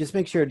balance. Just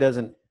make sure it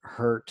doesn't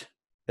hurt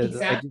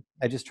Exactly.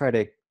 I just try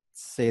to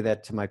say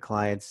that to my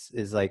clients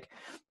is like,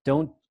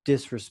 don't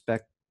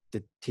disrespect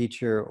the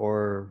teacher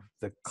or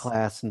the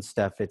class and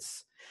stuff.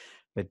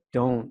 But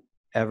don't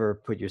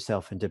ever put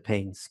yourself into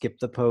pain. Skip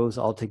the pose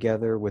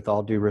altogether with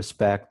all due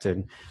respect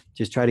and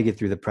just try to get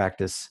through the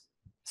practice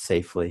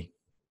safely.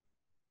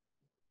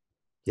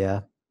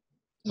 Yeah.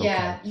 Okay.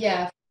 Yeah,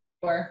 yeah,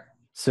 for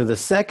So the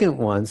second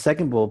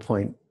bullet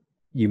point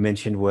you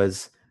mentioned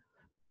was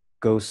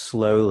go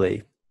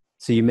slowly.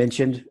 So you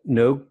mentioned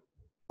no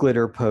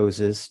glitter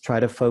poses, try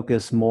to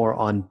focus more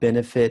on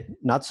benefit,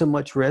 not so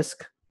much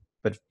risk,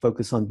 but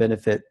focus on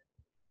benefit.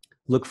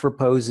 Look for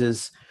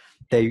poses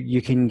that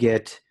you can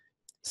get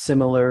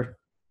similar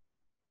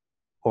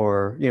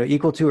or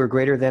equal to or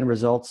greater than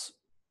results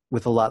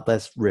with a lot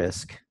less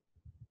risk.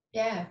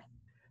 yeah.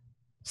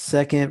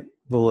 Second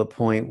bullet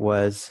point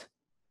was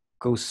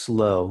go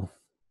slow.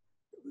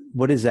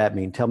 What does that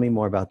mean? Tell me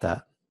more about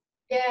that.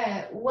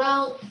 Yeah,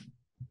 well,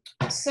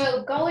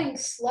 so going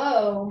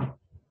slow,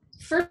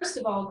 first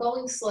of all,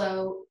 going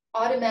slow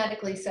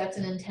automatically sets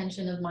an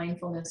intention of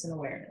mindfulness and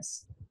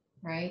awareness,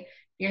 right?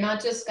 You're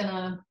not just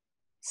gonna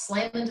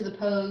slam into the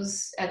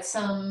pose at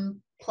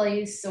some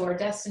place or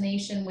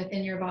destination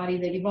within your body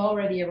that you've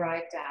already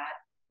arrived at.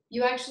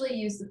 You actually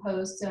use the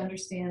pose to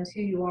understand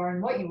who you are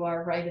and what you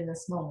are right in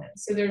this moment.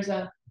 So there's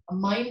a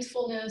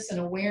mindfulness and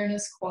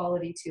awareness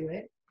quality to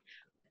it.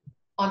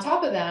 On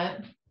top of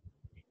that,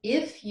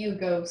 if you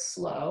go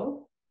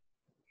slow,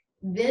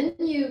 then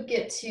you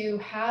get to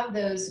have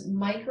those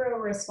micro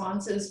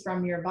responses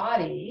from your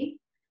body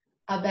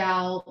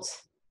about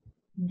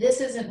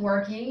this isn't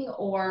working,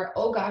 or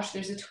oh gosh,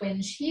 there's a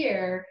twinge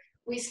here.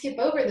 We skip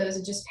over those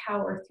and just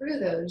power through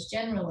those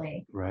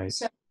generally. Right.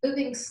 So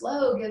moving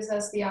slow gives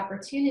us the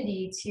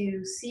opportunity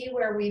to see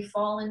where we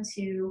fall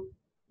into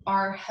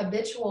our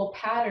habitual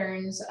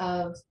patterns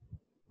of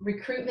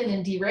recruitment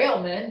and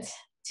derailment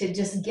to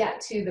just get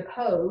to the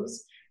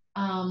pose,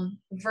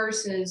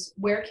 versus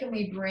where can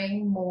we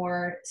bring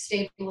more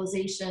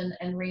stabilization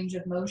and range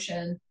of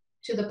motion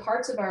to the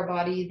parts of our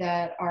body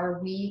that are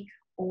weak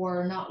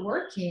or not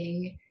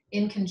working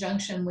in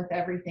conjunction with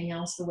everything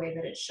else the way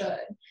that it should.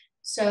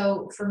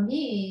 So for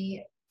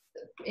me,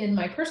 in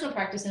my personal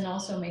practice and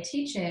also my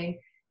teaching,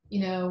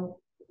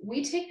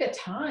 we take the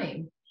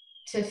time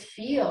to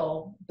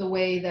feel the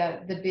way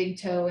that the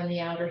big toe and the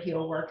outer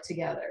heel work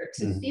together,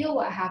 to feel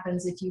what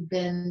happens if you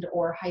bend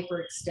or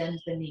hyperextend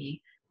the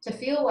knee, to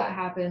feel what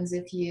happens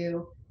if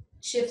you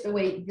shift the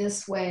weight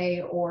this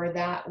way or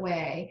that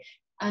way.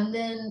 And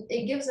then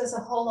it gives us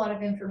a whole lot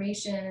of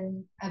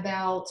information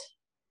about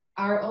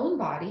our own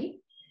body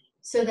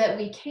so that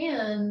we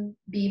can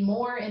be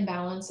more in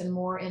balance and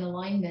more in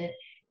alignment.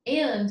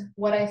 And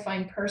what I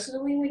find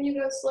personally when you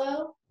go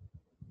slow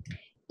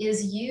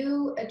is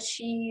you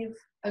achieve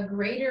a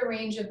greater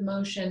range of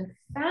motion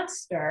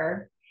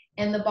faster,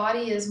 and the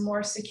body is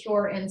more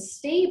secure and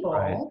stable,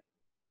 Right.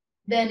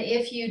 than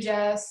if you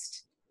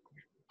just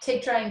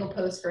take triangle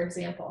pose, for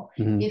example.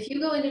 If you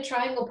go into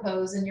triangle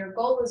pose and your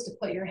goal is to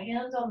put your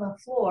hands on the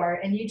floor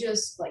and you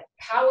just like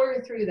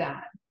power through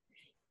that,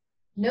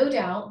 no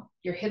doubt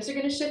your hips are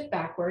going to shift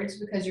backwards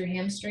because your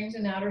hamstrings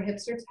and outer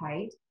hips are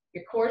tight.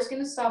 Your core is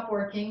going to stop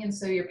working, and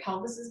so your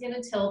pelvis is going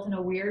to tilt in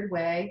a weird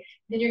way.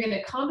 Then you're going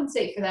to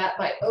compensate for that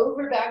by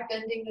over back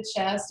bending the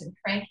chest and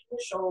cranking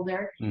the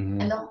shoulder.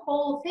 And the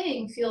whole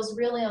thing feels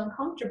really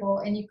uncomfortable,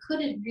 and you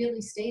couldn't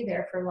really stay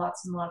there for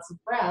lots and lots of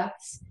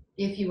breaths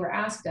if you were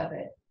asked of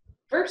it.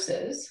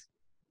 Versus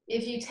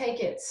if you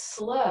take it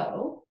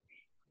slow,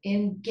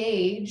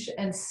 engage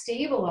and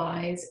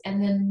stabilize,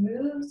 and then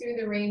move through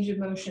the range of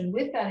motion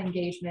with that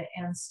engagement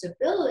and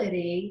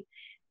stability,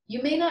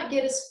 you may not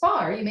get as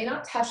far, you may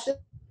not touch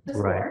the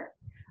floor,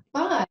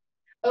 but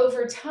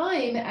over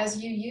time,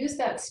 as you use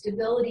that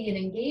stability and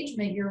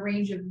engagement, your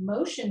range of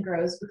motion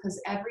grows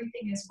because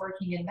everything is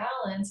working in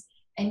balance,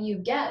 and you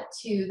get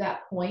to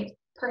that point,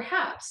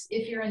 perhaps,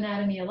 if your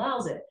anatomy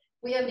allows it.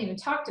 We haven't even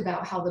talked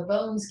about how the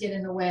bones get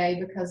in the way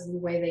because of the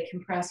way they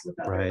compress with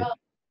other bones,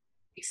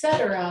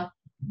 etc.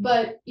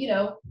 But,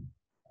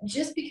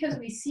 just because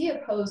we see a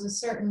pose a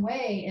certain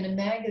way in a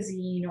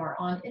magazine or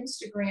on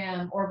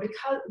Instagram, or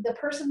because the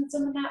person that's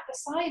on the mat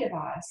beside of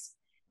us,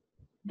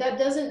 that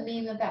doesn't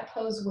mean that that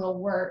pose will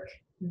work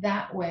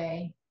that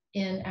way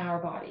in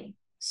our body.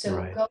 So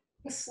going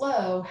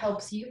slow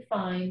helps you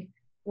find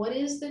what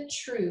is the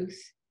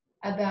truth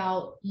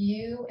about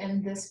you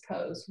and this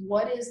pose.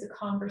 What is the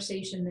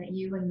conversation that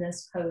you and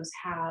this pose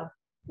have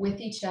with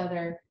each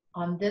other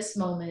on this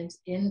moment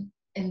in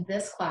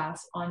this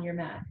class on your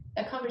mat?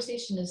 That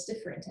conversation is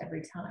different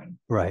every time.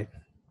 Right.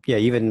 Yeah.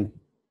 Even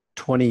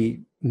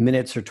 20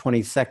 minutes or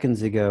 20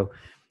 seconds ago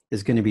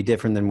is going to be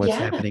different than what's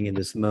happening in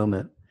this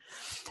moment.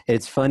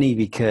 It's funny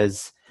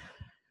because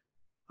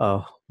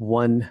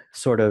one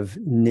sort of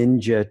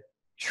ninja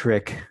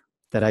trick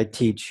that I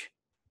teach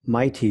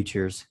my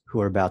teachers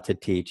who are about to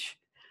teach,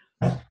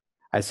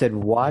 I said,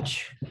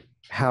 watch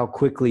how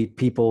quickly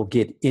people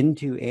get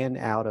into and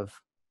out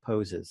of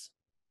poses.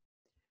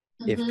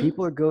 If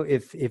people are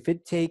if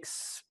it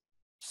takes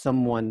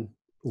someone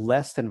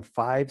less than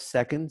 5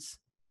 seconds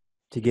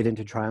to get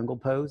into triangle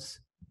pose,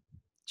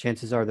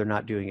 chances are they're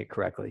not doing it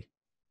correctly.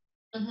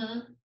 Mm-hmm.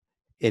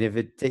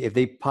 And if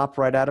they pop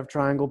right out of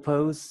triangle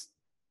pose,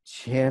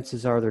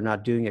 chances are they're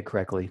not doing it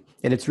correctly.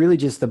 And it's really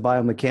just the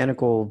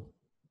biomechanical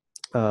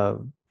uh,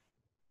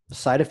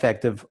 side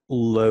effect of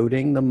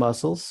loading the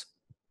muscles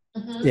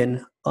Mm-hmm.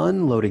 and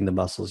unloading the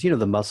muscles.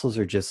 The muscles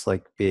are just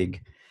like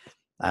big,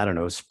 I don't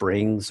know,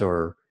 springs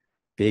or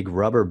big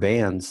rubber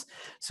bands.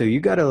 So you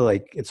got to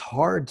it's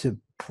hard to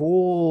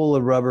pull a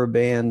rubber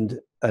band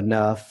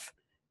enough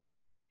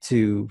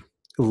to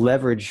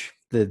leverage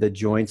the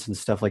joints and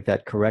stuff like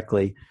that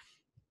correctly.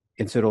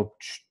 And so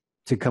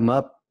to come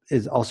up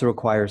is also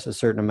requires a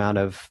certain amount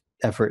of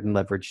effort and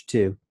leverage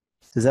too.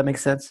 Does that make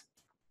sense?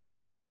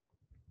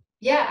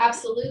 Yeah,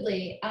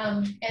 absolutely.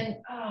 And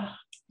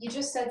you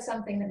just said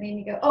something that made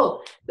me go,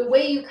 oh, the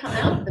way you come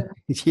out of the,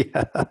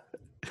 Yeah.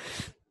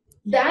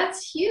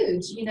 that's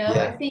huge.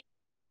 Yeah.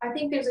 I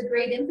think there's a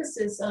great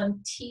emphasis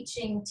on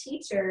teaching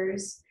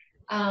teachers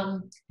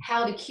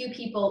how to cue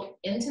people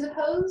into the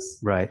pose,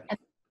 Right. and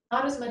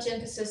not as much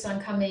emphasis on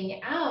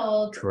coming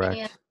out. And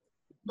Correct.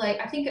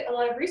 I think a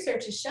lot of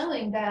research is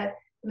showing that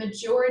the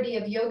majority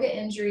of yoga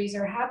injuries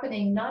are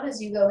happening not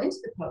as you go into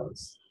the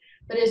pose,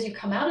 but as you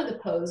come out of the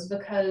pose,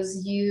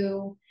 because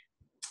you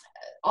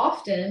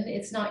often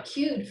it's not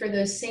cued for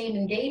those same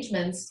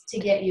engagements to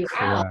get you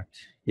out. Correct.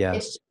 Yeah.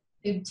 It's just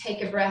you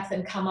take a breath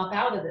and come up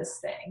out of this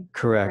thing,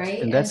 Correct. right?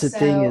 And And that's the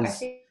thing so I is,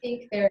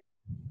 think there,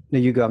 no,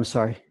 you go. I'm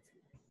sorry.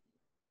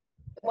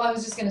 well, I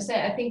was just going to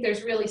say, I think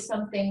there's really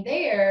something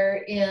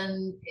there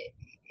in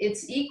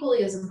it's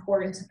equally as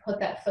important to put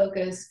that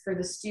focus for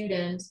the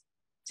student,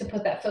 to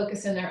put that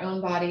focus in their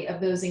own body of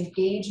those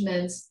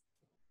engagements,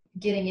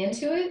 getting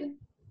into it,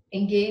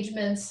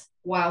 engagements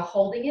while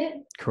holding it,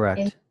 Correct.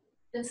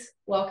 engagements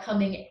while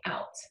coming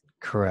out.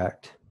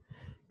 Correct.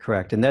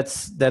 Correct. And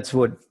that's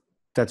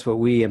what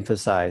we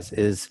emphasize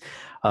is,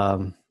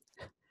 um,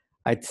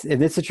 and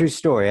it's a true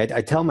story.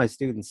 I tell my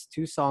students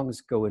 2 songs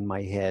go in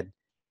my head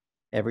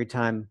every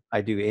time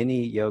I do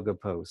any yoga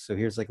pose. So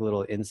here's like a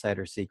little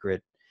insider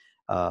secret.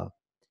 Uh,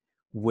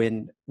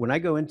 when I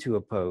go into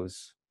a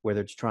pose,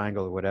 whether it's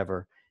triangle or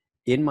whatever,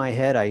 in my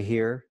head I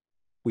hear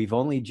 "We've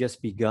Only Just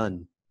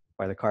Begun"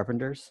 by the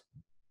Carpenters,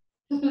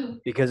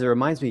 because it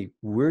reminds me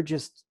we're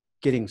just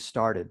getting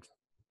started.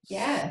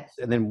 Yeah.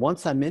 And then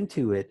once I'm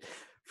into it,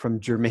 from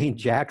Jermaine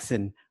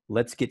Jackson,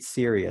 "Let's Get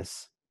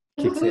Serious"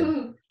 kicks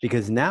in,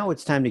 because now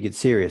it's time to get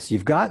serious.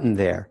 You've gotten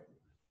there.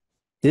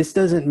 This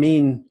doesn't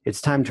mean it's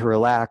time to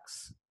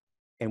relax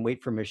and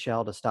wait for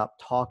Michelle to stop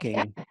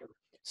talking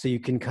so you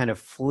can kind of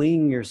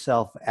fling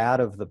yourself out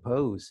of the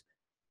pose.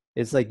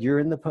 It's like you're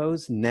in the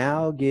pose,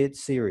 now get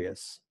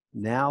serious.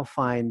 Now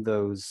find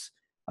those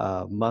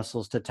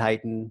muscles to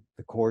tighten,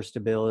 the core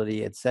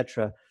stability,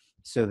 etc.,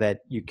 so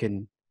that you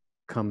can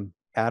come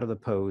out of the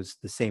pose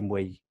the same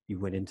way you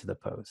went into the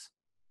pose.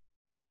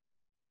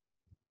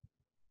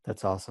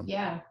 That's awesome.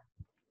 Yeah.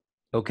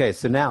 Okay,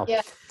 so now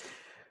Yeah.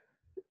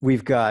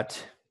 we've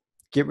got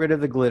get rid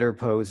of the glitter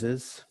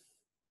poses,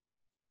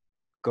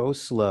 go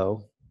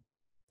slow.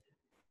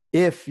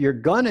 If you're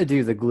gonna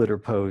do the glitter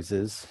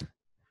poses,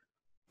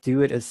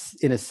 do it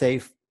in a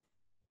safe,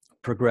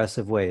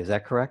 progressive way. Is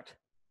that correct?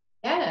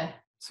 Yeah.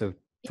 So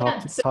Yeah.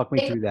 So talk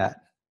me through that.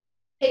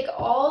 take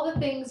all the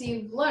things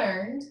you've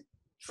learned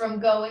from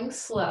going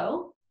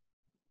slow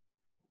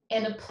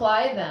and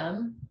apply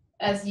them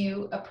as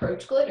you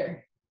approach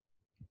glitter,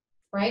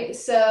 right?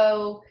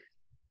 So,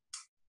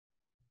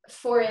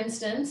 for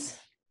instance,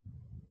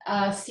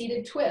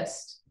 seated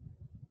twist.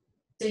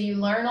 So you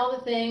learn all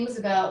the things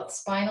about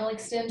spinal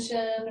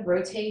extension,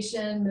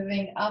 rotation,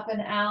 moving up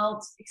and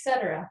out,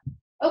 etc.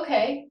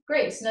 Okay,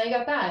 great. So now you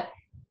got that.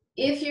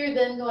 If you're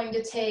then going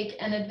to take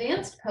an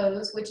advanced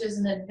pose, which is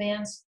an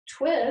advanced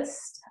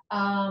twist,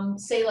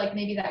 say like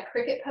maybe that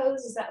cricket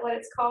pose, is that what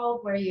it's called?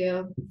 Where you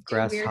do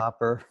weird,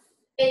 Grasshopper.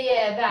 yeah,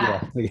 Yeah.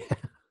 that.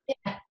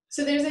 Yeah.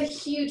 So there's a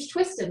huge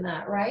twist in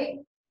that, right?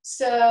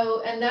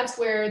 So, and that's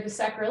where the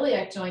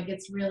sacroiliac joint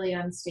gets really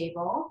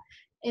unstable.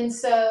 And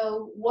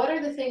so, what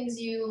are the things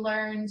you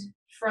learned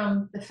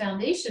from the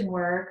foundation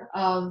work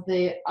of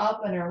the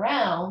up and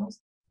around?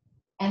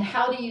 And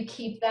how do you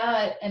keep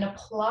that and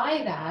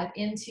apply that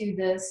into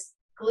this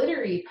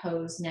glittery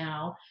pose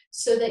now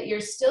so that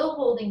you're still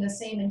holding the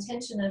same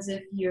intention as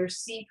if your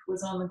seat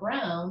was on the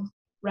ground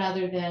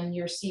rather than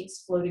your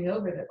seat's floating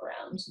over the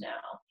ground now?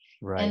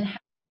 Right. And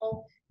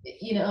how,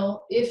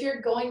 if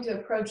you're going to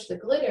approach the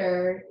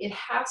glitter, it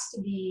has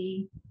to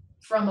be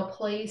from a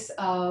place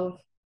of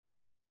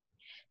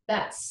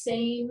that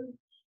same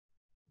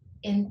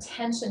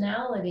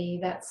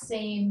intentionality, that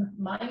same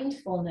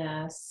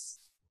mindfulness,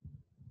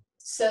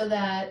 so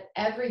that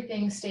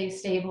everything stays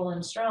stable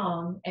and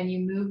strong and you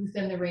move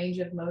within the range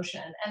of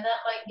motion. And that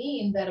might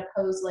mean that a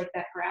pose like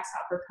that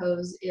grasshopper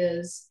pose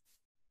is,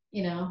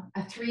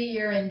 a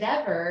 3-year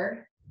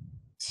endeavor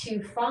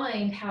to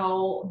find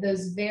how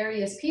those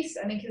various pieces,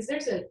 because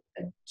there's a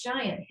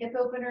giant hip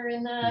opener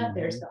in that,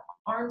 there's the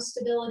arm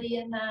stability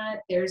in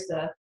that, there's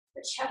the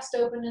the chest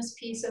openness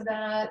piece of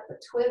that, the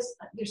twist.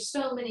 There's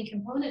so many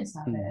components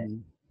of it. Mm-hmm.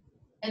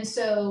 And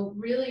so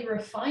really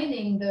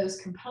refining those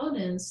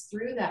components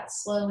through that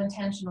slow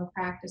intentional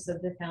practice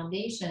of the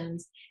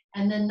foundations,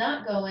 and then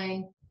not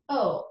going,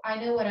 oh,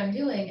 I know what I'm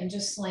doing, and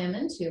just slam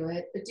into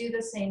it, but do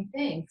the same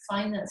thing.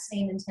 Find that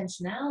same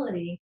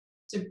intentionality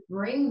to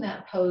bring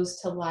that pose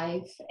to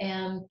life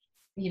and,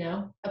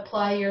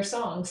 apply your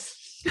songs.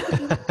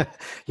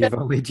 You've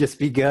only just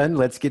begun.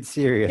 Let's get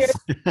serious.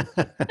 Apply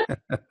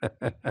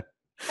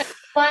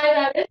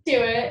that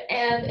into it.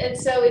 And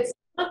so it's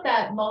not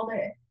that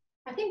moment.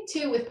 I think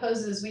too with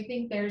poses, we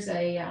think there's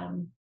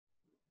okay,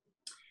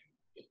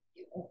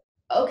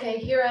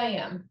 here I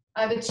am.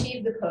 I've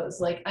achieved the pose.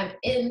 Like I'm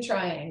in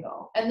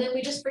triangle. And then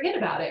we just forget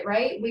about it,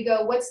 right? We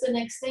go, what's the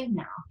next thing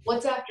now?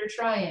 What's after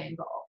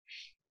triangle?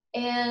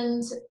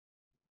 And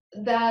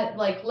that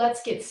like,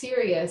 let's get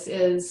serious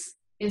is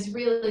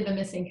really the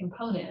missing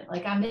component.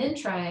 Like I'm in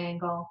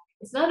triangle.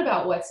 It's not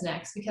about what's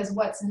next, because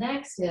what's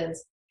next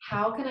is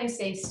how can I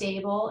stay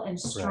stable and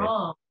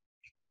strong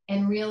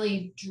and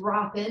really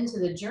drop into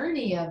the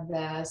journey of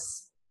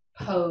this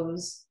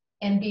pose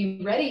and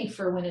be ready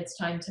for when it's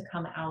time to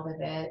come out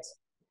of it,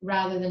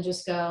 rather than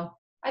just go,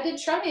 I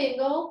did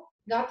triangle,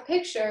 got the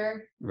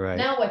picture. Right.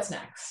 Now what's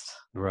next?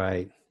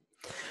 Right.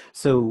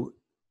 So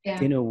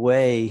Yeah. in a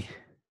way,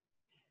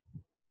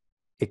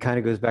 it kind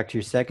of goes back to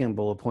your second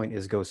bullet point,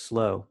 is go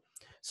slow.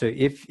 So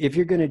if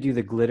you're going to do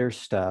the glitter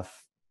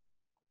stuff,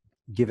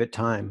 give it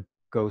time,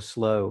 go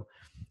slow.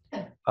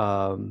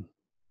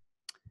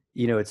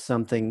 It's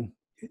something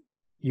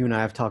you and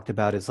I have talked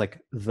about, is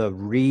like the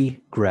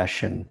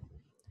regression.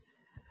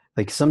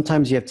 Like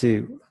sometimes you have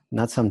to,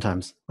 not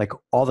sometimes, like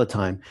all the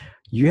time,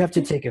 you have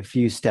to take a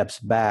few steps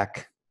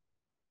back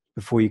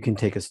before you can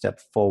take a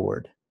step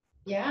forward.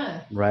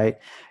 Yeah. Right.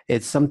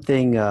 It's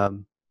something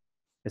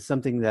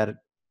that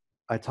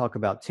I talk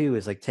about too,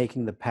 is like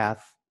taking the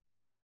path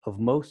of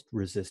most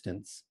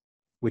resistance,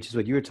 which is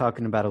what you were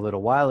talking about a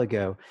little while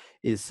ago.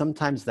 Is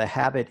sometimes the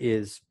habit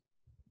is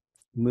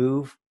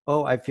move.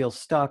 Oh, I feel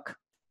stuck.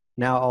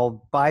 Now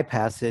I'll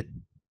bypass it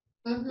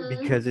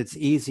because it's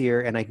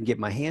easier and I can get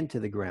my hand to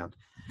the ground.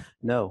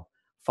 No,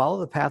 follow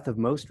the path of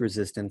most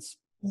resistance.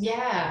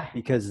 Yeah.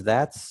 Because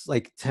that's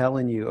like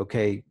telling you,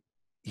 okay,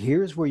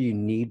 here's where you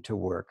need to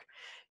work.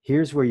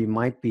 Here's where you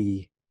might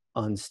be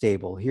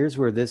unstable. Here's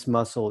where this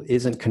muscle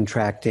isn't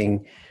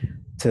contracting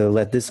to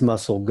let this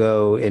muscle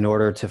go in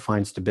order to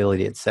find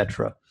stability,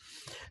 etc.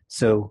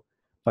 So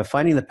by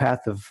finding the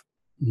path of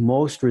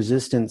most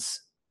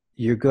resistance,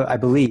 I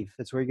believe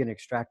that's where you're going to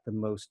extract the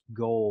most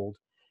gold.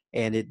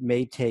 And it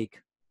may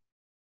take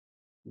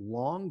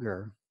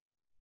longer,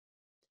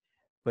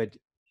 but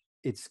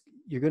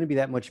you're going to be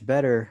that much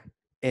better.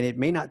 And it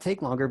may not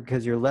take longer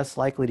because you're less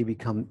likely to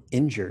become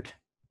injured,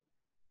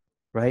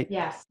 right?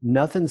 Yes.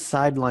 Nothing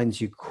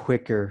sidelines you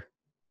quicker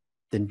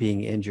than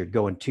being injured,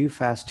 going too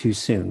fast too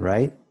soon,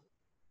 right?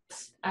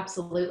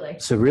 Absolutely.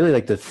 So really,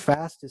 like the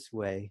fastest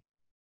way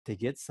to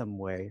get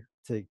somewhere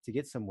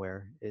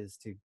is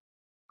to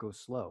go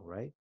slow,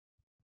 right?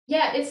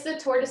 Yeah, it's the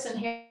tortoise and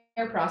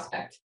hare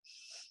prospect.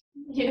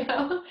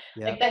 Yeah.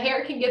 Like the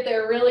hare can get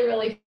there really,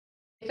 really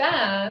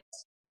fast,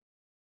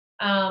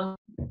 and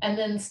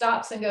then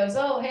stops and goes,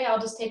 oh, hey, I'll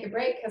just take a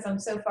break because I'm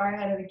so far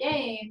ahead of the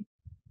game.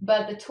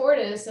 But the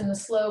tortoise in the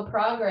slow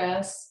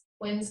progress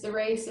wins the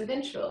race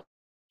eventually.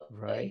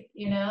 Right.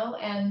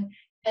 And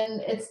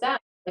it's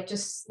that, like,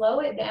 just slow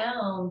it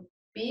down,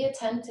 be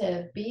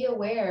attentive, be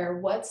aware.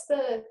 What's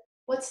the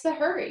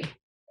hurry?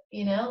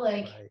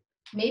 Like Right.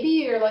 maybe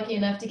you're lucky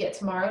enough to get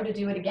tomorrow to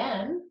do it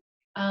again.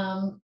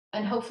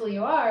 And hopefully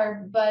you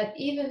are, but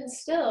even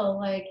still,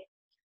 like,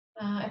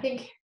 I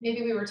think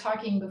maybe we were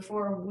talking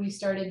before we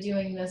started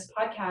doing this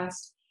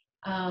podcast.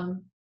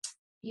 Um,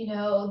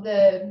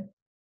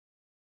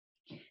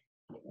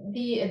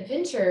 the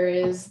adventure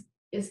is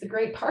the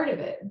great part of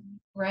it,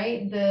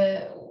 right?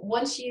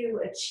 Once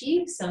you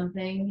achieve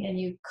something and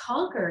you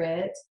conquer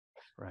it,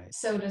 Right.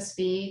 so to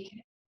speak,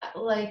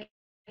 like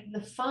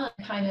the fun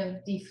kind of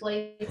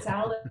deflates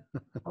out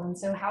of. And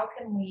so how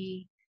can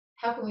we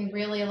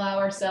really allow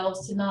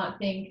ourselves to not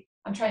think,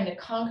 I'm trying to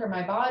conquer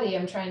my body,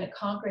 I'm trying to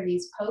conquer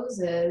these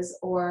poses,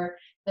 or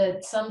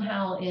that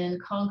somehow in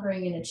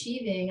conquering and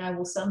achieving I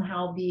will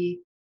somehow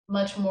be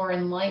much more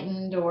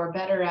enlightened or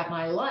better at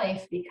my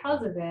life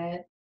because of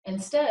it.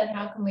 Instead,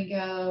 how can we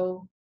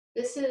go,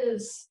 this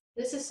is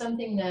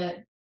something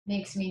that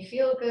makes me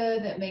feel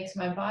good, that makes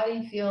my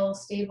body feel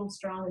stable,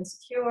 strong, and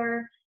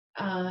secure,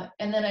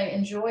 and that I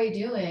enjoy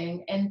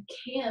doing and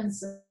can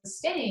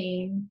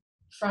sustain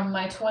from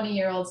my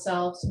 20-year-old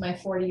self to my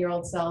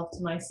 40-year-old self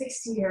to my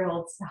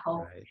 60-year-old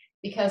self, Right.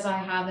 because I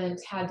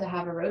haven't had to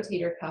have a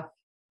rotator cuff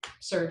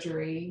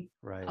surgery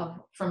Right.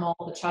 from all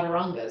the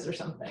chaturangas or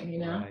something.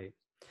 Right.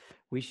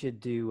 We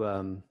should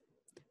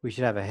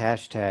have a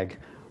hashtag,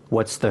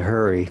 what's the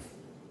hurry?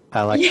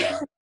 I like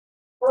that.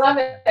 Love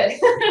it.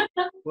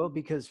 Well,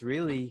 because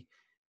really,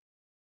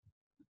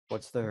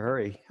 what's the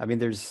hurry? I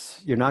mean,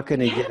 you're not going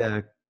to get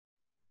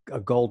a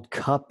gold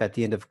cup at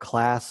the end of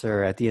class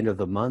or at the end of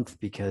the month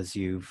because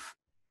you've,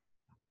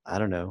 I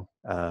don't know,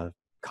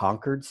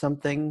 conquered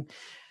something.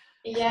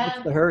 What's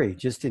Yeah. the hurry?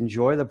 Just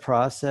enjoy the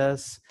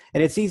process.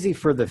 And it's easy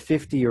for the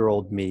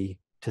 50-year-old me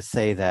to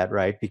say that,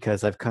 right?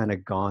 Because I've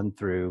gone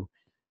through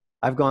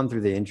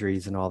the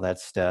injuries and all that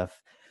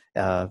stuff.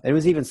 It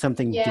was even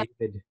something Yeah.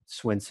 David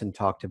Swinson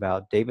talked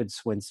about. David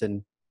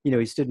Swinson,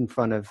 he stood in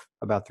front of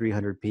about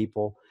 300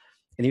 people,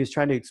 and he was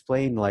trying to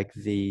explain like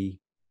the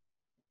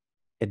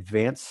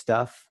advanced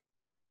stuff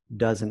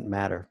doesn't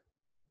matter.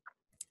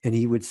 And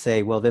he would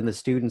say, well, then the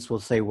students will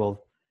say,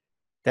 well,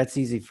 that's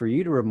easy for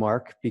you to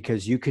remark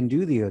because you can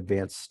do the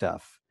advanced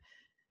stuff.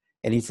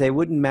 And he'd say, it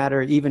wouldn't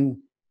matter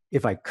even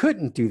if I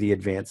couldn't do the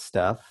advanced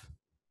stuff.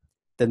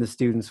 Then the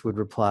students would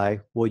reply,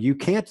 well, you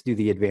can't do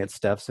the advanced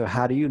stuff. So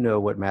how do you know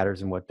what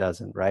matters and what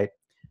doesn't, right?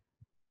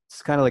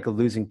 It's kind of like a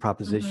losing Mm-hmm.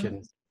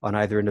 proposition on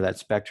either end of that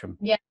spectrum.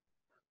 Yeah.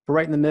 But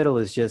right in the middle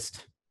is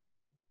just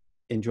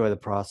enjoy the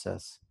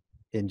process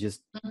and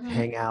just Mm-hmm.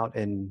 hang out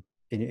and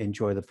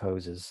enjoy the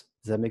poses.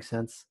 Does that make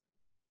sense?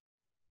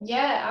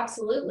 Yeah,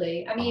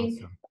 absolutely. I mean,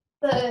 Awesome.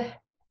 the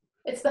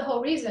it's the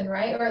whole reason,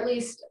 right? Or at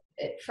least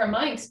from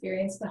my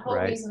experience, the whole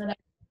Right. reason that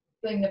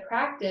I'm doing the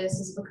practice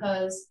is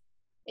because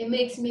it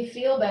makes me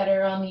feel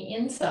better on the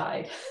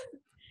inside,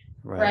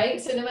 Right.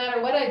 right? So no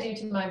matter what I do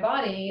to my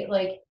body,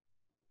 like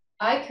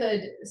I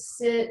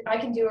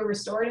can do a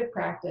restorative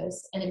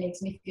practice and it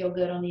makes me feel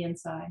good on the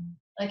inside.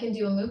 I can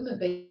do a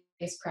movement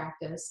based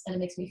practice and it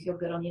makes me feel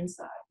good on the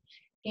inside.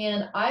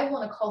 And I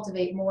want to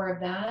cultivate more of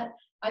that.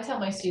 I tell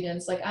my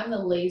students, like, I'm the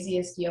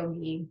laziest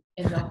yogi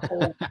in the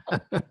whole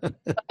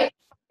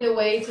a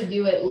way to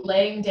do it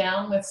laying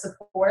down with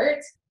support,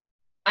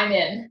 I'm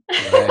in.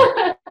 Right.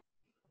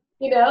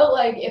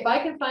 Like if I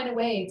can find a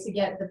way to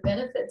get the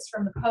benefits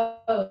from the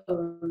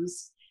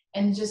pose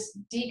and just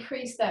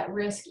decrease that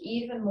risk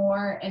even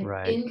more and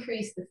Right.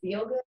 increase the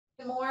feel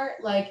good more,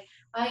 like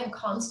I am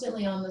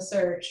constantly on the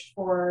search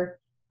for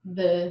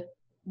the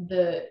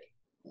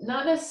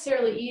not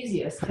necessarily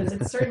easiest, because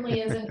it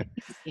certainly isn't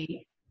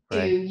easy to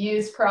Right.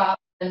 use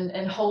props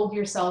and hold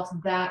yourself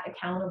that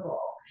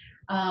accountable.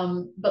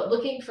 But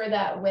looking for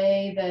that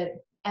way that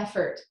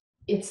effort,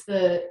 it's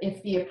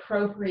the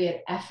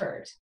appropriate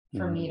effort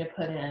for me Mm, to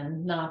put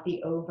in, not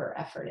the over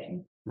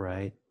efforting.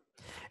 right.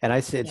 And I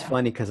say it's Yeah.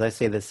 funny because I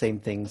say the same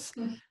things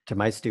to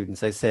my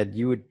students. I said,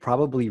 you would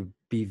probably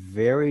be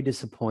very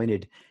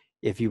disappointed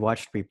if you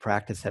watched me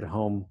practice at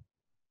home.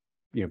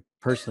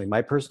 Personally,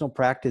 my personal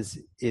practice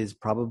is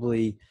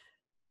probably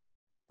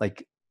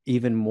like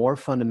even more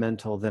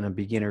fundamental than a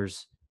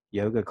beginner's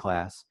yoga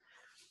class.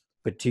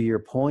 But to your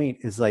point,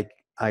 is like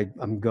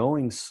I'm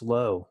going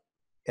slow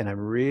and I'm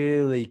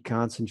really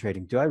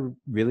concentrating. Do I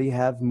really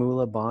have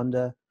Mula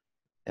Bandha?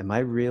 Am I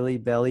really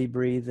belly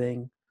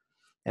breathing?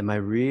 Am I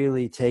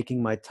really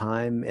taking my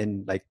time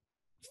and like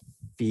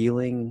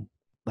feeling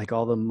like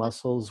all the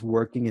muscles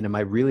working? And am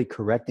I really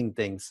correcting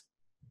things?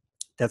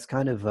 That's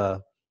kind of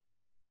a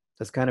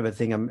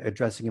thing I'm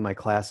addressing in my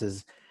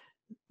classes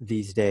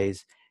these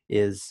days,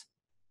 is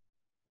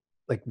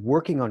like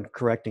working on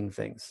correcting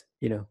things.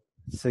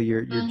 So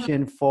your Mm-hmm.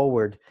 chin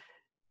forward.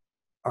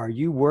 Are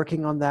you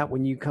working on that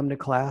when you come to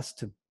class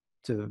to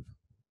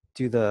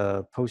do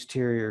the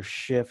posterior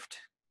shift,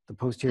 the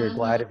posterior Mm-hmm.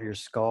 glide of your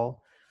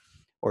skull?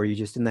 Or are you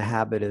just in the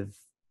habit of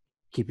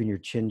keeping your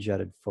chin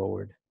jutted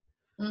forward?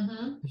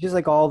 Mm-hmm. It's just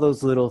like all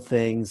those little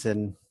things,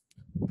 and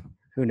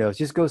who knows?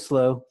 Just go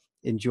slow,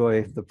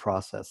 enjoy the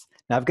process.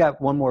 Now, I've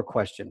got one more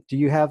question. Do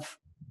you have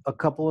a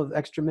couple of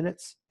extra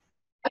minutes?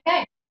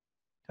 Okay.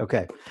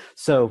 Okay.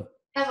 So,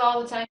 Have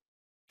all the time.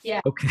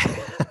 Yeah.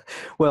 okay.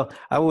 Well,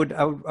 I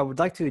would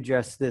like to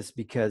address this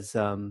because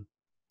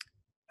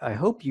I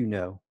hope you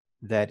know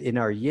that in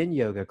our yin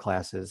yoga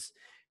classes,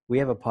 we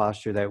have a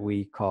posture that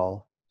we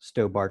call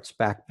Stobart's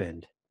back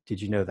bend.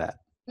 Did you know that?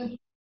 Mhm.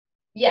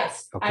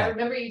 Yes, I Okay.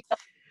 remember you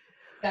telling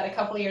me that a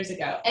couple years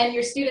ago, and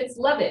your students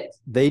love it.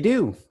 They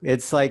do.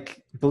 It's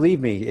like, believe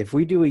me, if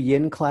we do a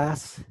yin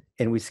class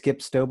and we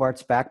skip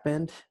Stobart's back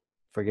bend,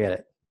 forget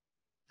it.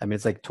 I mean,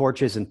 it's like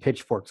torches and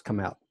pitchforks come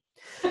out.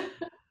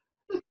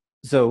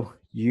 So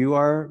you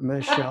are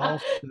Michelle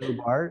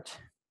Stobart.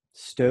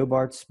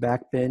 Stobart's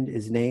back bend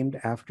is named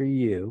after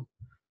you.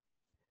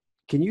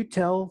 Can you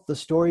tell the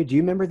story? Do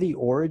you remember the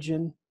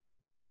origin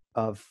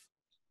of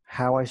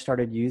how I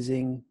started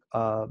using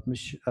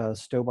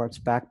Stobart's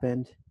back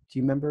bend? Do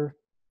you remember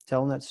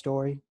telling that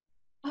story?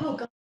 Oh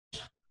God,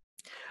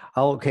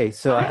 Oh, okay.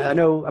 So I I was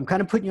know I'm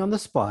kind of putting you on the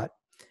spot.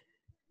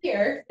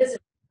 here.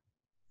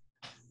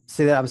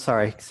 Say that. I'm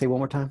sorry. Say one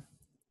more time.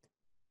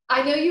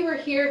 I know you were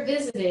here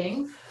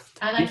visiting,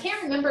 and I can't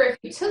This remember if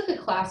you took a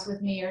class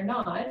with me or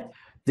not.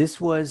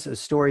 this was a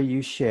story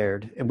you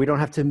shared, and we don't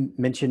have to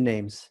mention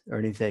names or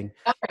anything,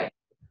 All right.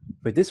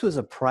 but this was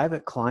a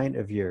private client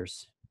of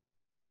yours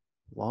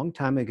long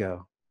time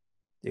ago.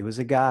 It was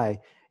a guy,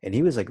 and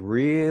he was like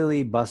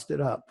really busted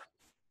up.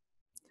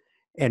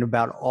 And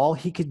about all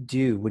he could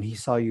do when he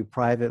saw you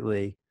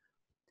privately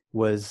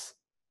was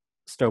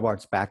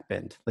Stobart's back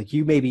bend. Like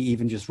you maybe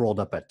even just rolled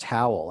up a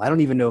towel. I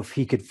don't even know if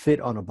he could fit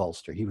on a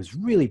bolster. He was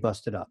really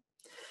busted up.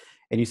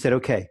 And you said,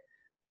 okay,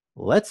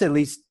 let's at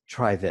least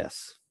try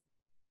this.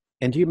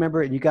 And do you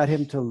remember, and you got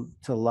him to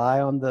lie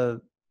on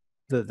the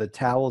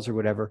towels or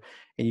whatever,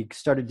 and you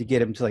started to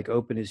get him to like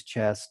open his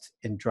chest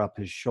and drop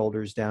his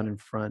shoulders down in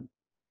front.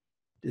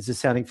 Is this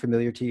sounding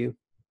familiar to you?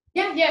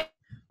 Yeah, yeah,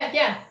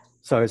 yeah.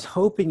 So I was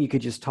hoping you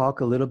could just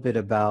talk a little bit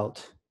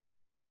about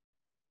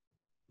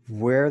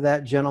where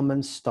that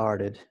gentleman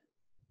started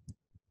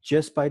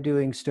just by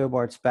doing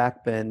Stobart's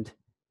back bend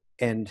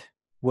and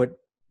what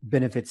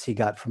benefits he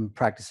got from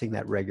practicing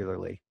that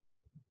regularly.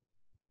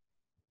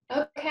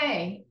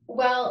 Okay.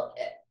 Well,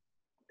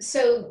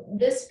 so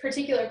this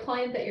particular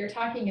client that you're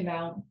talking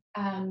about,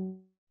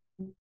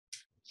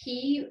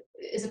 he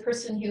is a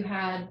person who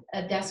had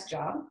a desk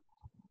job.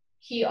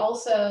 He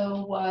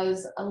also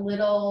was a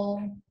little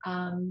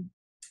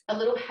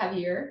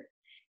heavier,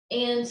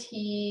 and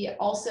he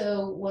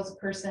also was a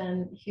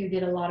person who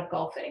did a lot of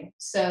golfing.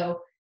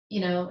 So,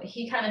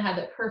 he kind of had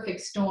the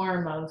perfect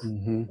storm of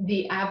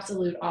the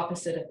absolute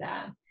opposite of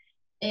that,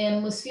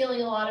 and was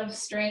feeling a lot of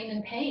strain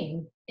and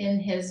pain in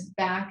his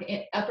back,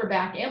 upper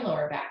back and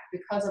lower back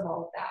because of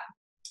all of that.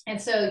 And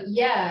so,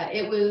 yeah,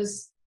 it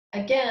was,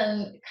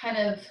 again, kind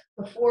of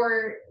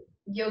before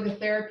yoga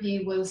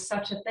therapy was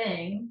such a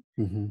thing.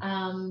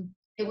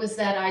 It was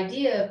that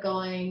idea of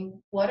going,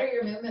 what are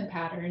your movement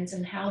patterns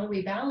and how do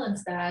we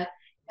balance that?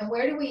 And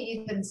where do we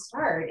even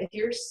start? If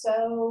you're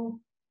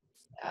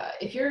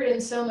in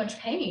so much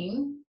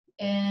pain,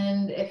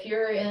 and if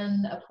you're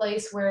in a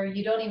place where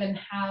you don't even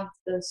have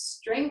the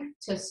strength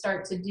to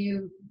start to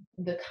do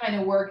the kind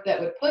of work that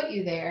would put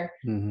you there,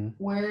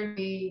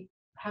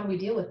 how do we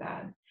deal with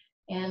that?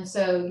 And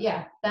so,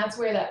 yeah, that's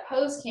where that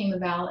pose came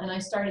about. And I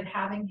started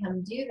having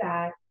him do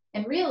that.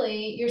 And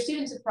really, your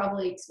students have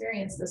probably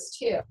experienced this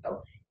too.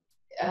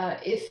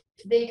 If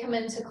they come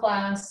into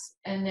class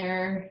and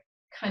they're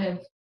kind of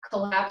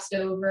collapsed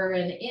over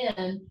and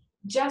in,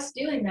 just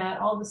doing that,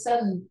 all of a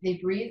sudden they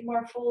breathe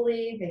more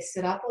fully, they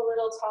sit up a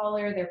little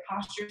taller, their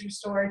posture's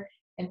restored,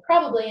 and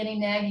probably any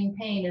nagging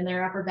pain in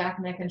their upper back,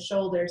 neck, and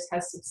shoulders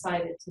has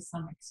subsided to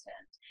some extent.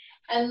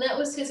 And that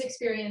was his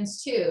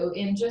experience too.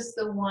 In just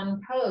the one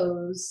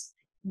pose,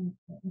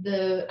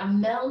 the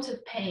amount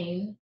of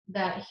pain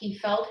that he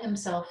felt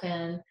himself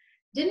in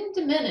didn't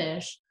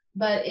diminish,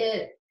 but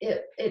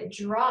it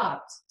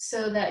dropped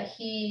so that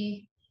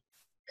he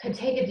could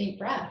take a deep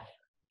breath.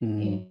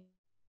 And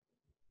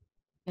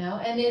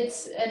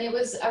it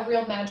was a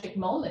real magic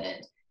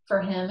moment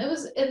for him.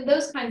 And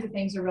those kinds of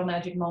things are real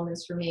magic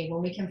moments for me,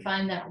 when we can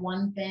find that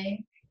one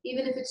thing,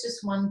 even if it's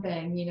just one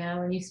thing,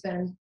 and you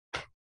spend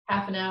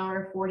half an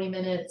hour, 40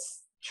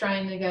 minutes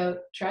trying to go,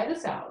 try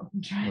this out,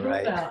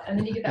 and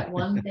then you get that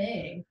one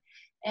thing.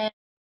 And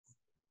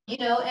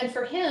and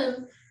for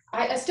him,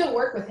 I still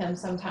work with him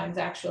sometimes,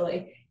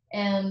 actually.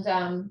 And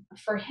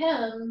for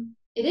him,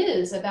 it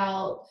is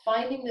about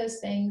finding those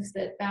things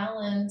that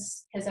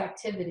balance his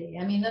activity.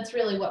 I mean, that's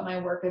really what my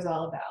work is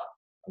all about.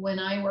 When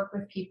I work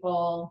with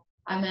people,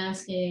 I'm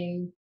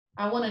asking,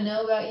 I want to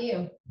know about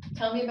you.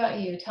 Tell me about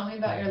you. Tell me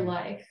about your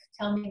life.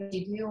 Tell me what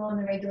you do on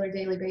a regular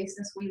daily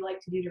basis, what you like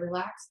to do to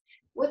relax.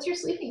 What's your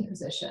sleeping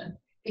position?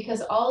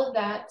 Because all of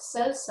that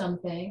says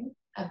something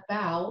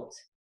about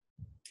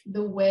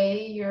the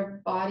way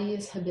your body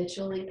is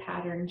habitually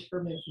patterned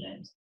for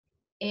movement.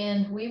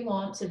 And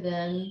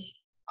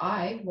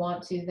I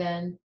want to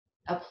then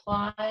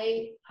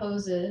apply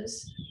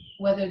poses,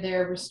 whether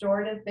they're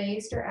restorative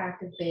based or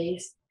active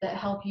based, that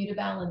help you to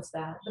balance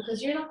that,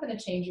 because you're not going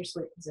to change your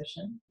sleep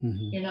position.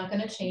 You're not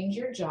going to change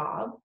your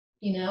job,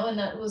 and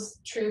that was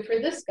true for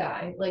this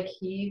guy. Like,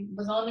 he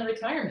was on the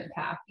retirement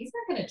path. He's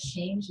not going to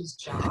change his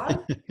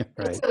job.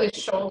 Right. So his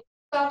shoulder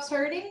stops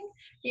hurting.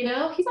 He's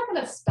not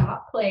going to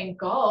stop playing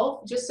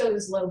golf just so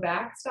his low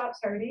back stops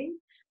hurting.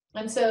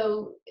 And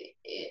so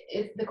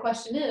the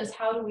question is,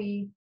 how do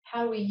we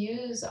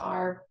use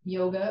our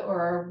yoga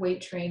or our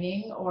weight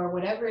training or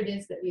whatever it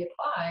is that we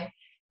apply?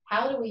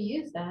 How do we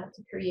use that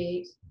to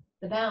create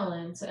the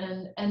balance?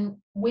 And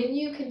when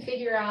you can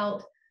figure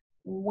out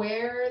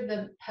where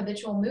the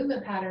habitual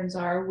movement patterns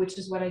are, which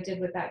is what I did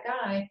with that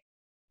guy,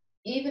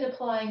 even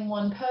applying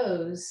one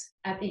pose,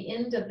 at the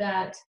end of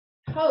that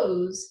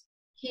pose,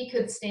 he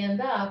could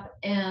stand up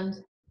and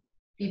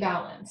be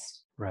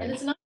balanced. Right. And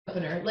it's not an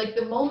opener. Like,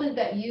 the moment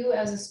that you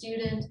as a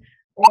student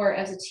or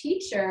as a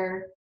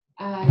teacher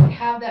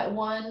have that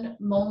one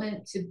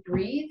moment to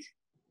breathe,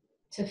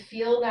 to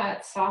feel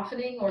that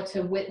softening, or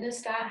to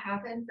witness that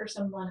happen for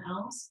someone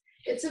else,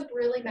 it's a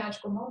really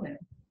magical moment.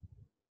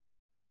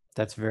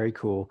 That's very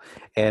cool.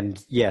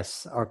 And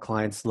yes, our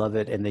clients love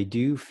it, and they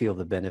do feel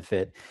the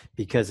benefit,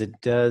 because it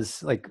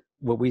does, like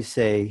what we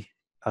say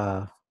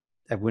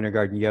at Winter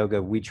Garden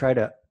Yoga, we try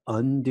to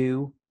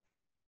undo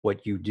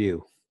what you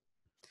do,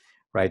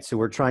 right? So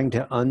we're trying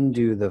to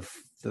undo the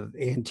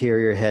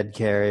anterior head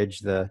carriage,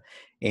 the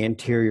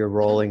anterior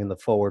rolling, and the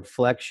forward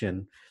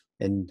flexion.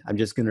 And I'm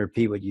just going to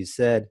repeat what you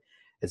said.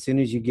 As soon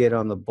as you get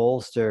on the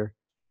bolster,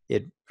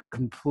 it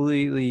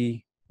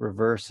completely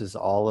reverses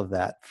all of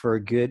that for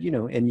a good,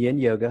 in yin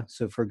yoga.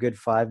 So for a good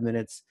 5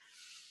 minutes,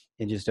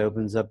 it just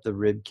opens up the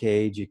rib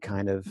cage. It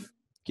kind of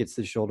gets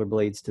the shoulder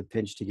blades to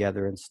pinch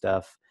together and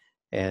stuff.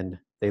 And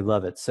they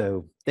love it.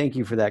 So thank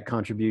you for that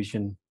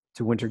contribution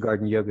to Winter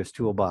Garden Yoga's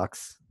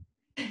toolbox.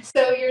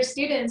 So your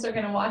students are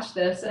going to watch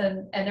this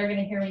and they're going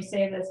to hear me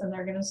say this and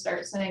they're going to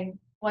start saying,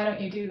 why don't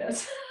you do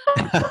this?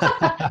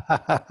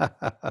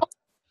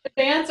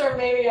 Dance, or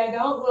maybe I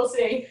don't, we'll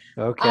see.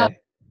 Okay.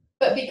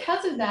 But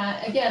because of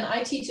that, again,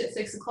 I teach at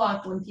 6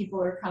 o'clock when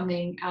people are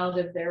coming out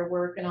of their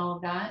work and all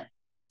of that.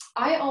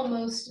 I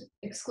almost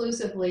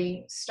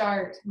exclusively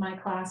start my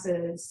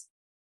classes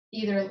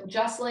either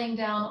just laying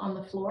down on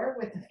the floor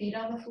with the feet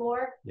on the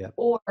floor, Yep.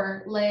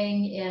 or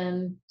laying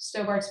in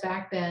Stobart's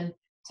back bend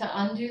to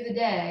undo the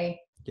day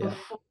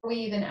before we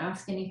even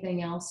ask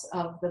anything else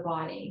of the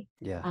body.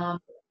 Yeah.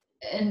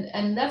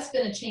 And that's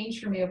been a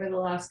change for me over the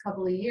last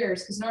couple of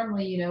years, because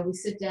normally, we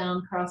sit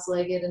down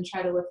cross-legged and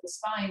try to lift the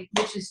spine,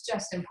 which is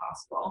just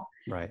impossible.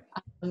 Right.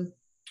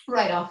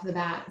 Right off the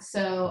bat.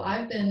 So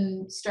I've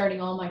been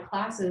starting all my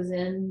classes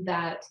in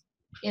that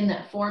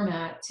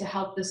format to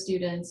help the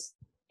students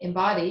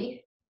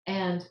embody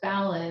and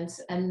balance,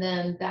 and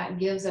then that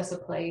gives us a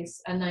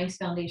nice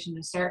foundation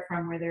to start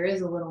from, where there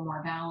is a little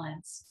more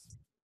balance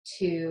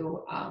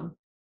to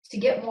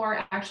get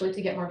more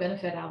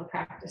benefit out of the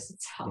practice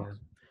itself. Yeah.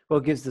 Well,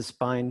 it gives the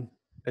spine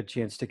a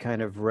chance to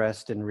kind of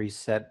rest and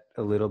reset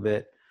a little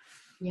bit.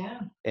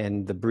 Yeah.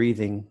 And the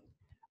breathing,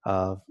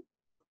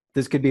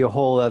 this could be a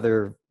whole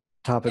other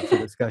topic for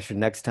discussion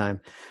next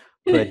time.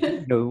 But,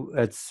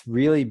 it's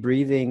really,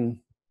 breathing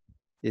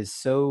is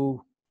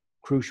so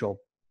crucial,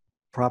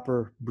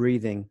 proper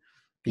breathing,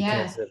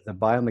 because of the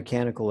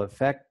biomechanical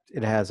effect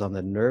it has on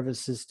the nervous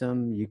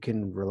system. You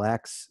can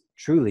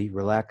truly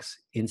relax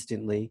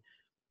instantly.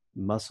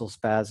 Muscle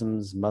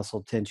spasms,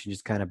 muscle tension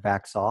just kind of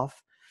backs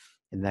off.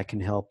 And that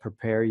can help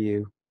prepare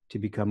you to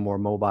become more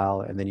mobile.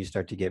 And then you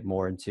start to get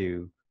more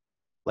into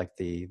like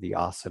the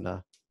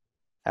asana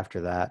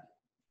after that.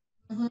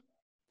 Mm-hmm.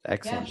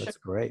 Excellent. Yeah, sure. That's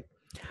great.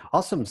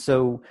 Awesome.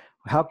 So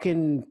how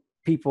can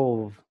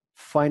people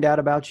find out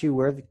about you?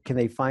 Where can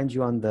they find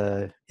you on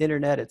the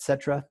internet,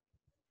 etc.?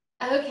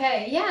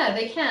 Okay, yeah,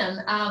 they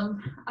can.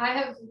 I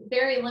have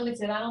very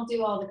limited, I don't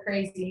do all the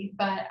crazy,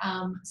 but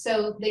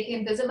so they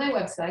can visit my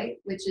website,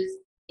 which is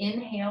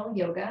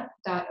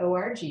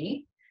inhaleyoga.org.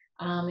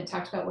 It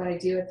talks about what I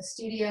do at the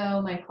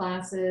studio, my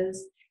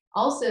classes.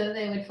 Also,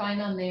 they would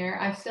find on there,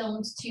 I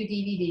filmed 2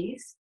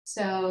 DVDs.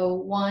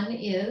 So one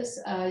is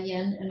a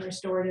yin and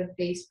restorative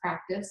based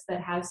practice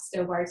that has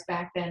Stobart's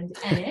back bend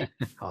in it.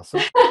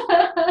 Awesome.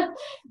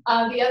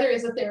 The other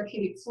is a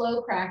therapeutic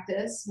flow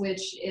practice,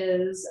 which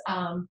is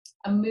a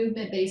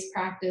movement-based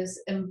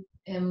practice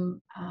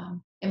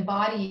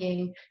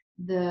embodying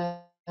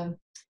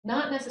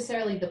not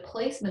necessarily the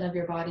placement of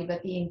your body,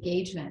 but the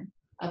engagement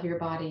of your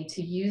body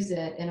to use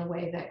it in a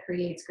way that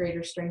creates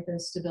greater strength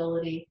and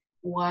stability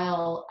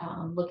while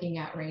looking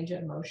at range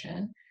of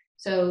motion.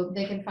 So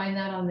they can find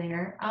that on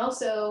there.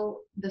 Also,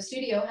 the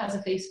studio has a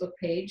Facebook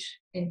page,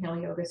 Inhale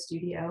Yoga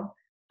Studio.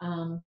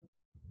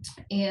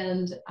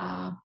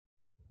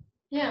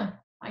 Yeah,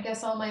 I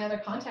guess all my other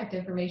contact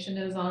information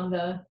is on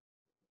the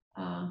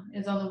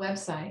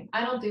website.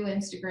 I don't do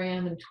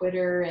Instagram and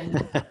Twitter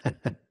and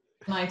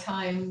my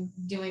time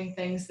doing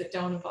things that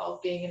don't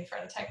involve being in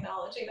front of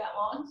technology that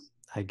long.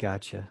 I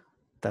gotcha.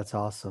 That's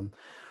awesome.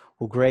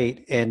 Well,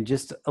 great. And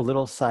just a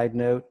little side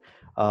note,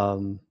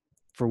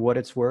 for what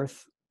it's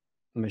worth,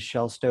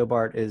 Michelle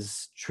Stobart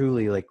is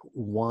truly like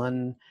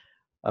one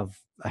of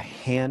a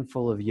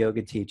handful of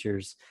yoga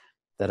teachers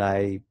that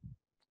I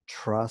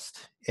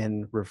trust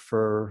and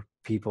refer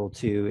people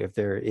to if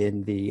they're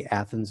in the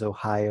Athens,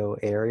 Ohio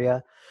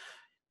area.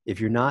 If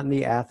you're not in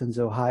the Athens,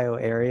 Ohio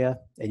area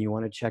and you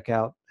want to check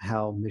out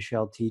how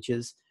Michelle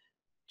teaches,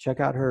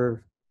 check out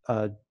her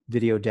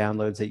video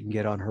downloads that you can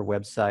get on her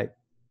website.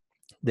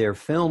 They're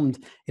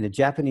filmed in a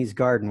Japanese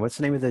garden. What's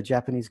the name of the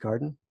Japanese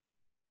garden?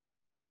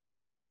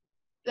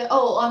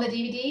 On the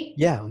DVD?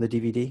 Yeah, on the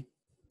DVD.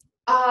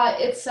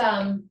 It's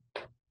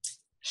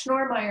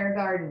Schnormeyer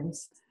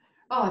Gardens.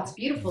 Oh, it's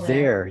beautiful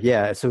there.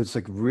 Yeah, so it's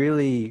like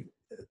really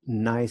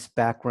nice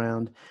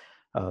background.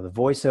 The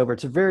voiceover,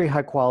 it's a very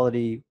high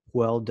quality,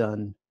 well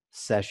done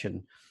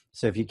session.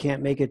 So if you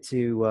can't make it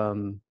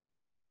to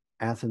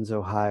Athens,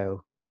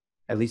 Ohio,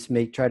 at least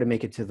try to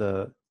make it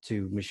to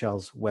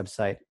Michelle's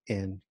website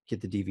and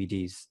get the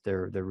DVDs.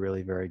 They're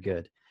really very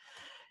good.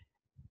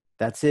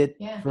 That's it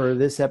for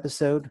this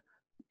episode.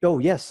 Oh,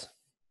 yes.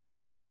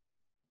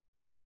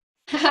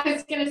 I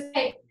was going to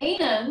say,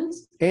 and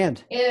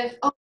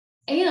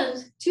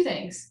 2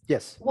 things.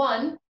 Yes.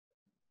 One,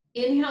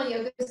 Inhale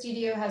Yoga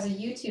Studio has a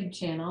YouTube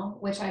channel,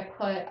 which I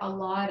put a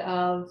lot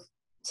of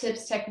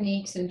tips,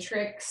 techniques, and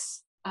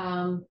tricks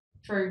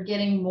for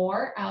getting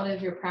more out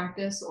of your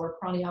practice or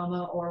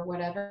pranayama or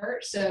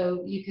whatever.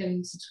 So you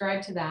can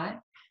subscribe to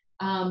that.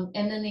 And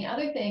then the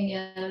other thing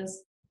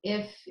is,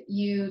 if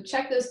you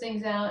check those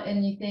things out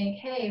and you think,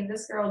 hey,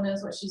 this girl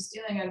knows what she's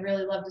doing, I'd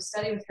really love to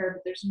study with her,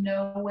 but there's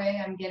no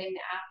way I'm getting to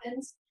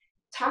Athens.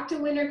 talk to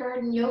Winter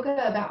Garden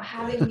Yoga about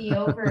having me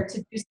over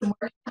to do some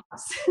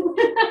workshops.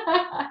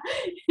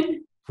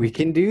 We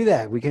can do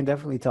that. We can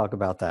definitely talk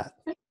about that.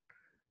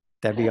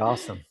 That'd be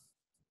awesome.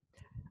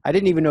 I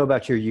didn't even know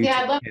about your Yeah,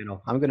 YouTube I'd love.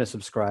 channel. I'm going to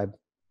subscribe.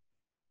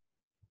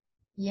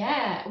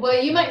 Yeah,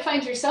 well, you might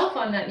find yourself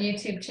on that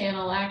YouTube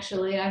channel.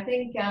 Actually, I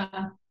think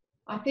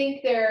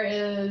there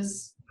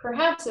is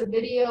perhaps a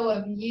video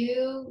of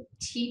you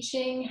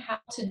teaching how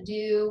to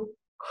do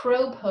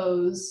crow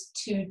pose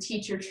to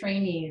teacher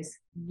trainees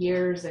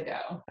years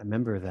ago. I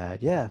remember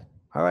that. Yeah.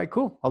 All right,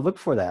 cool. I'll look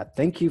for that.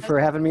 Thank you for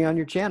having me on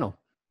your channel.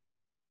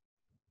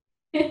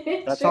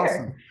 That's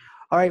awesome. Sure.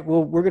 All right.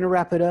 Well, we're going to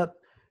wrap it up.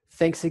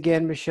 Thanks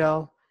again,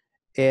 Michelle.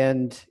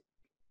 And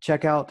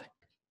check out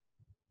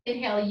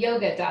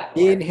InhaleYoga.org.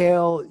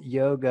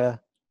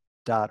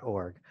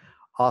 inhaleyoga.org.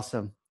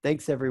 Awesome.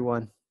 Thanks,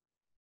 everyone.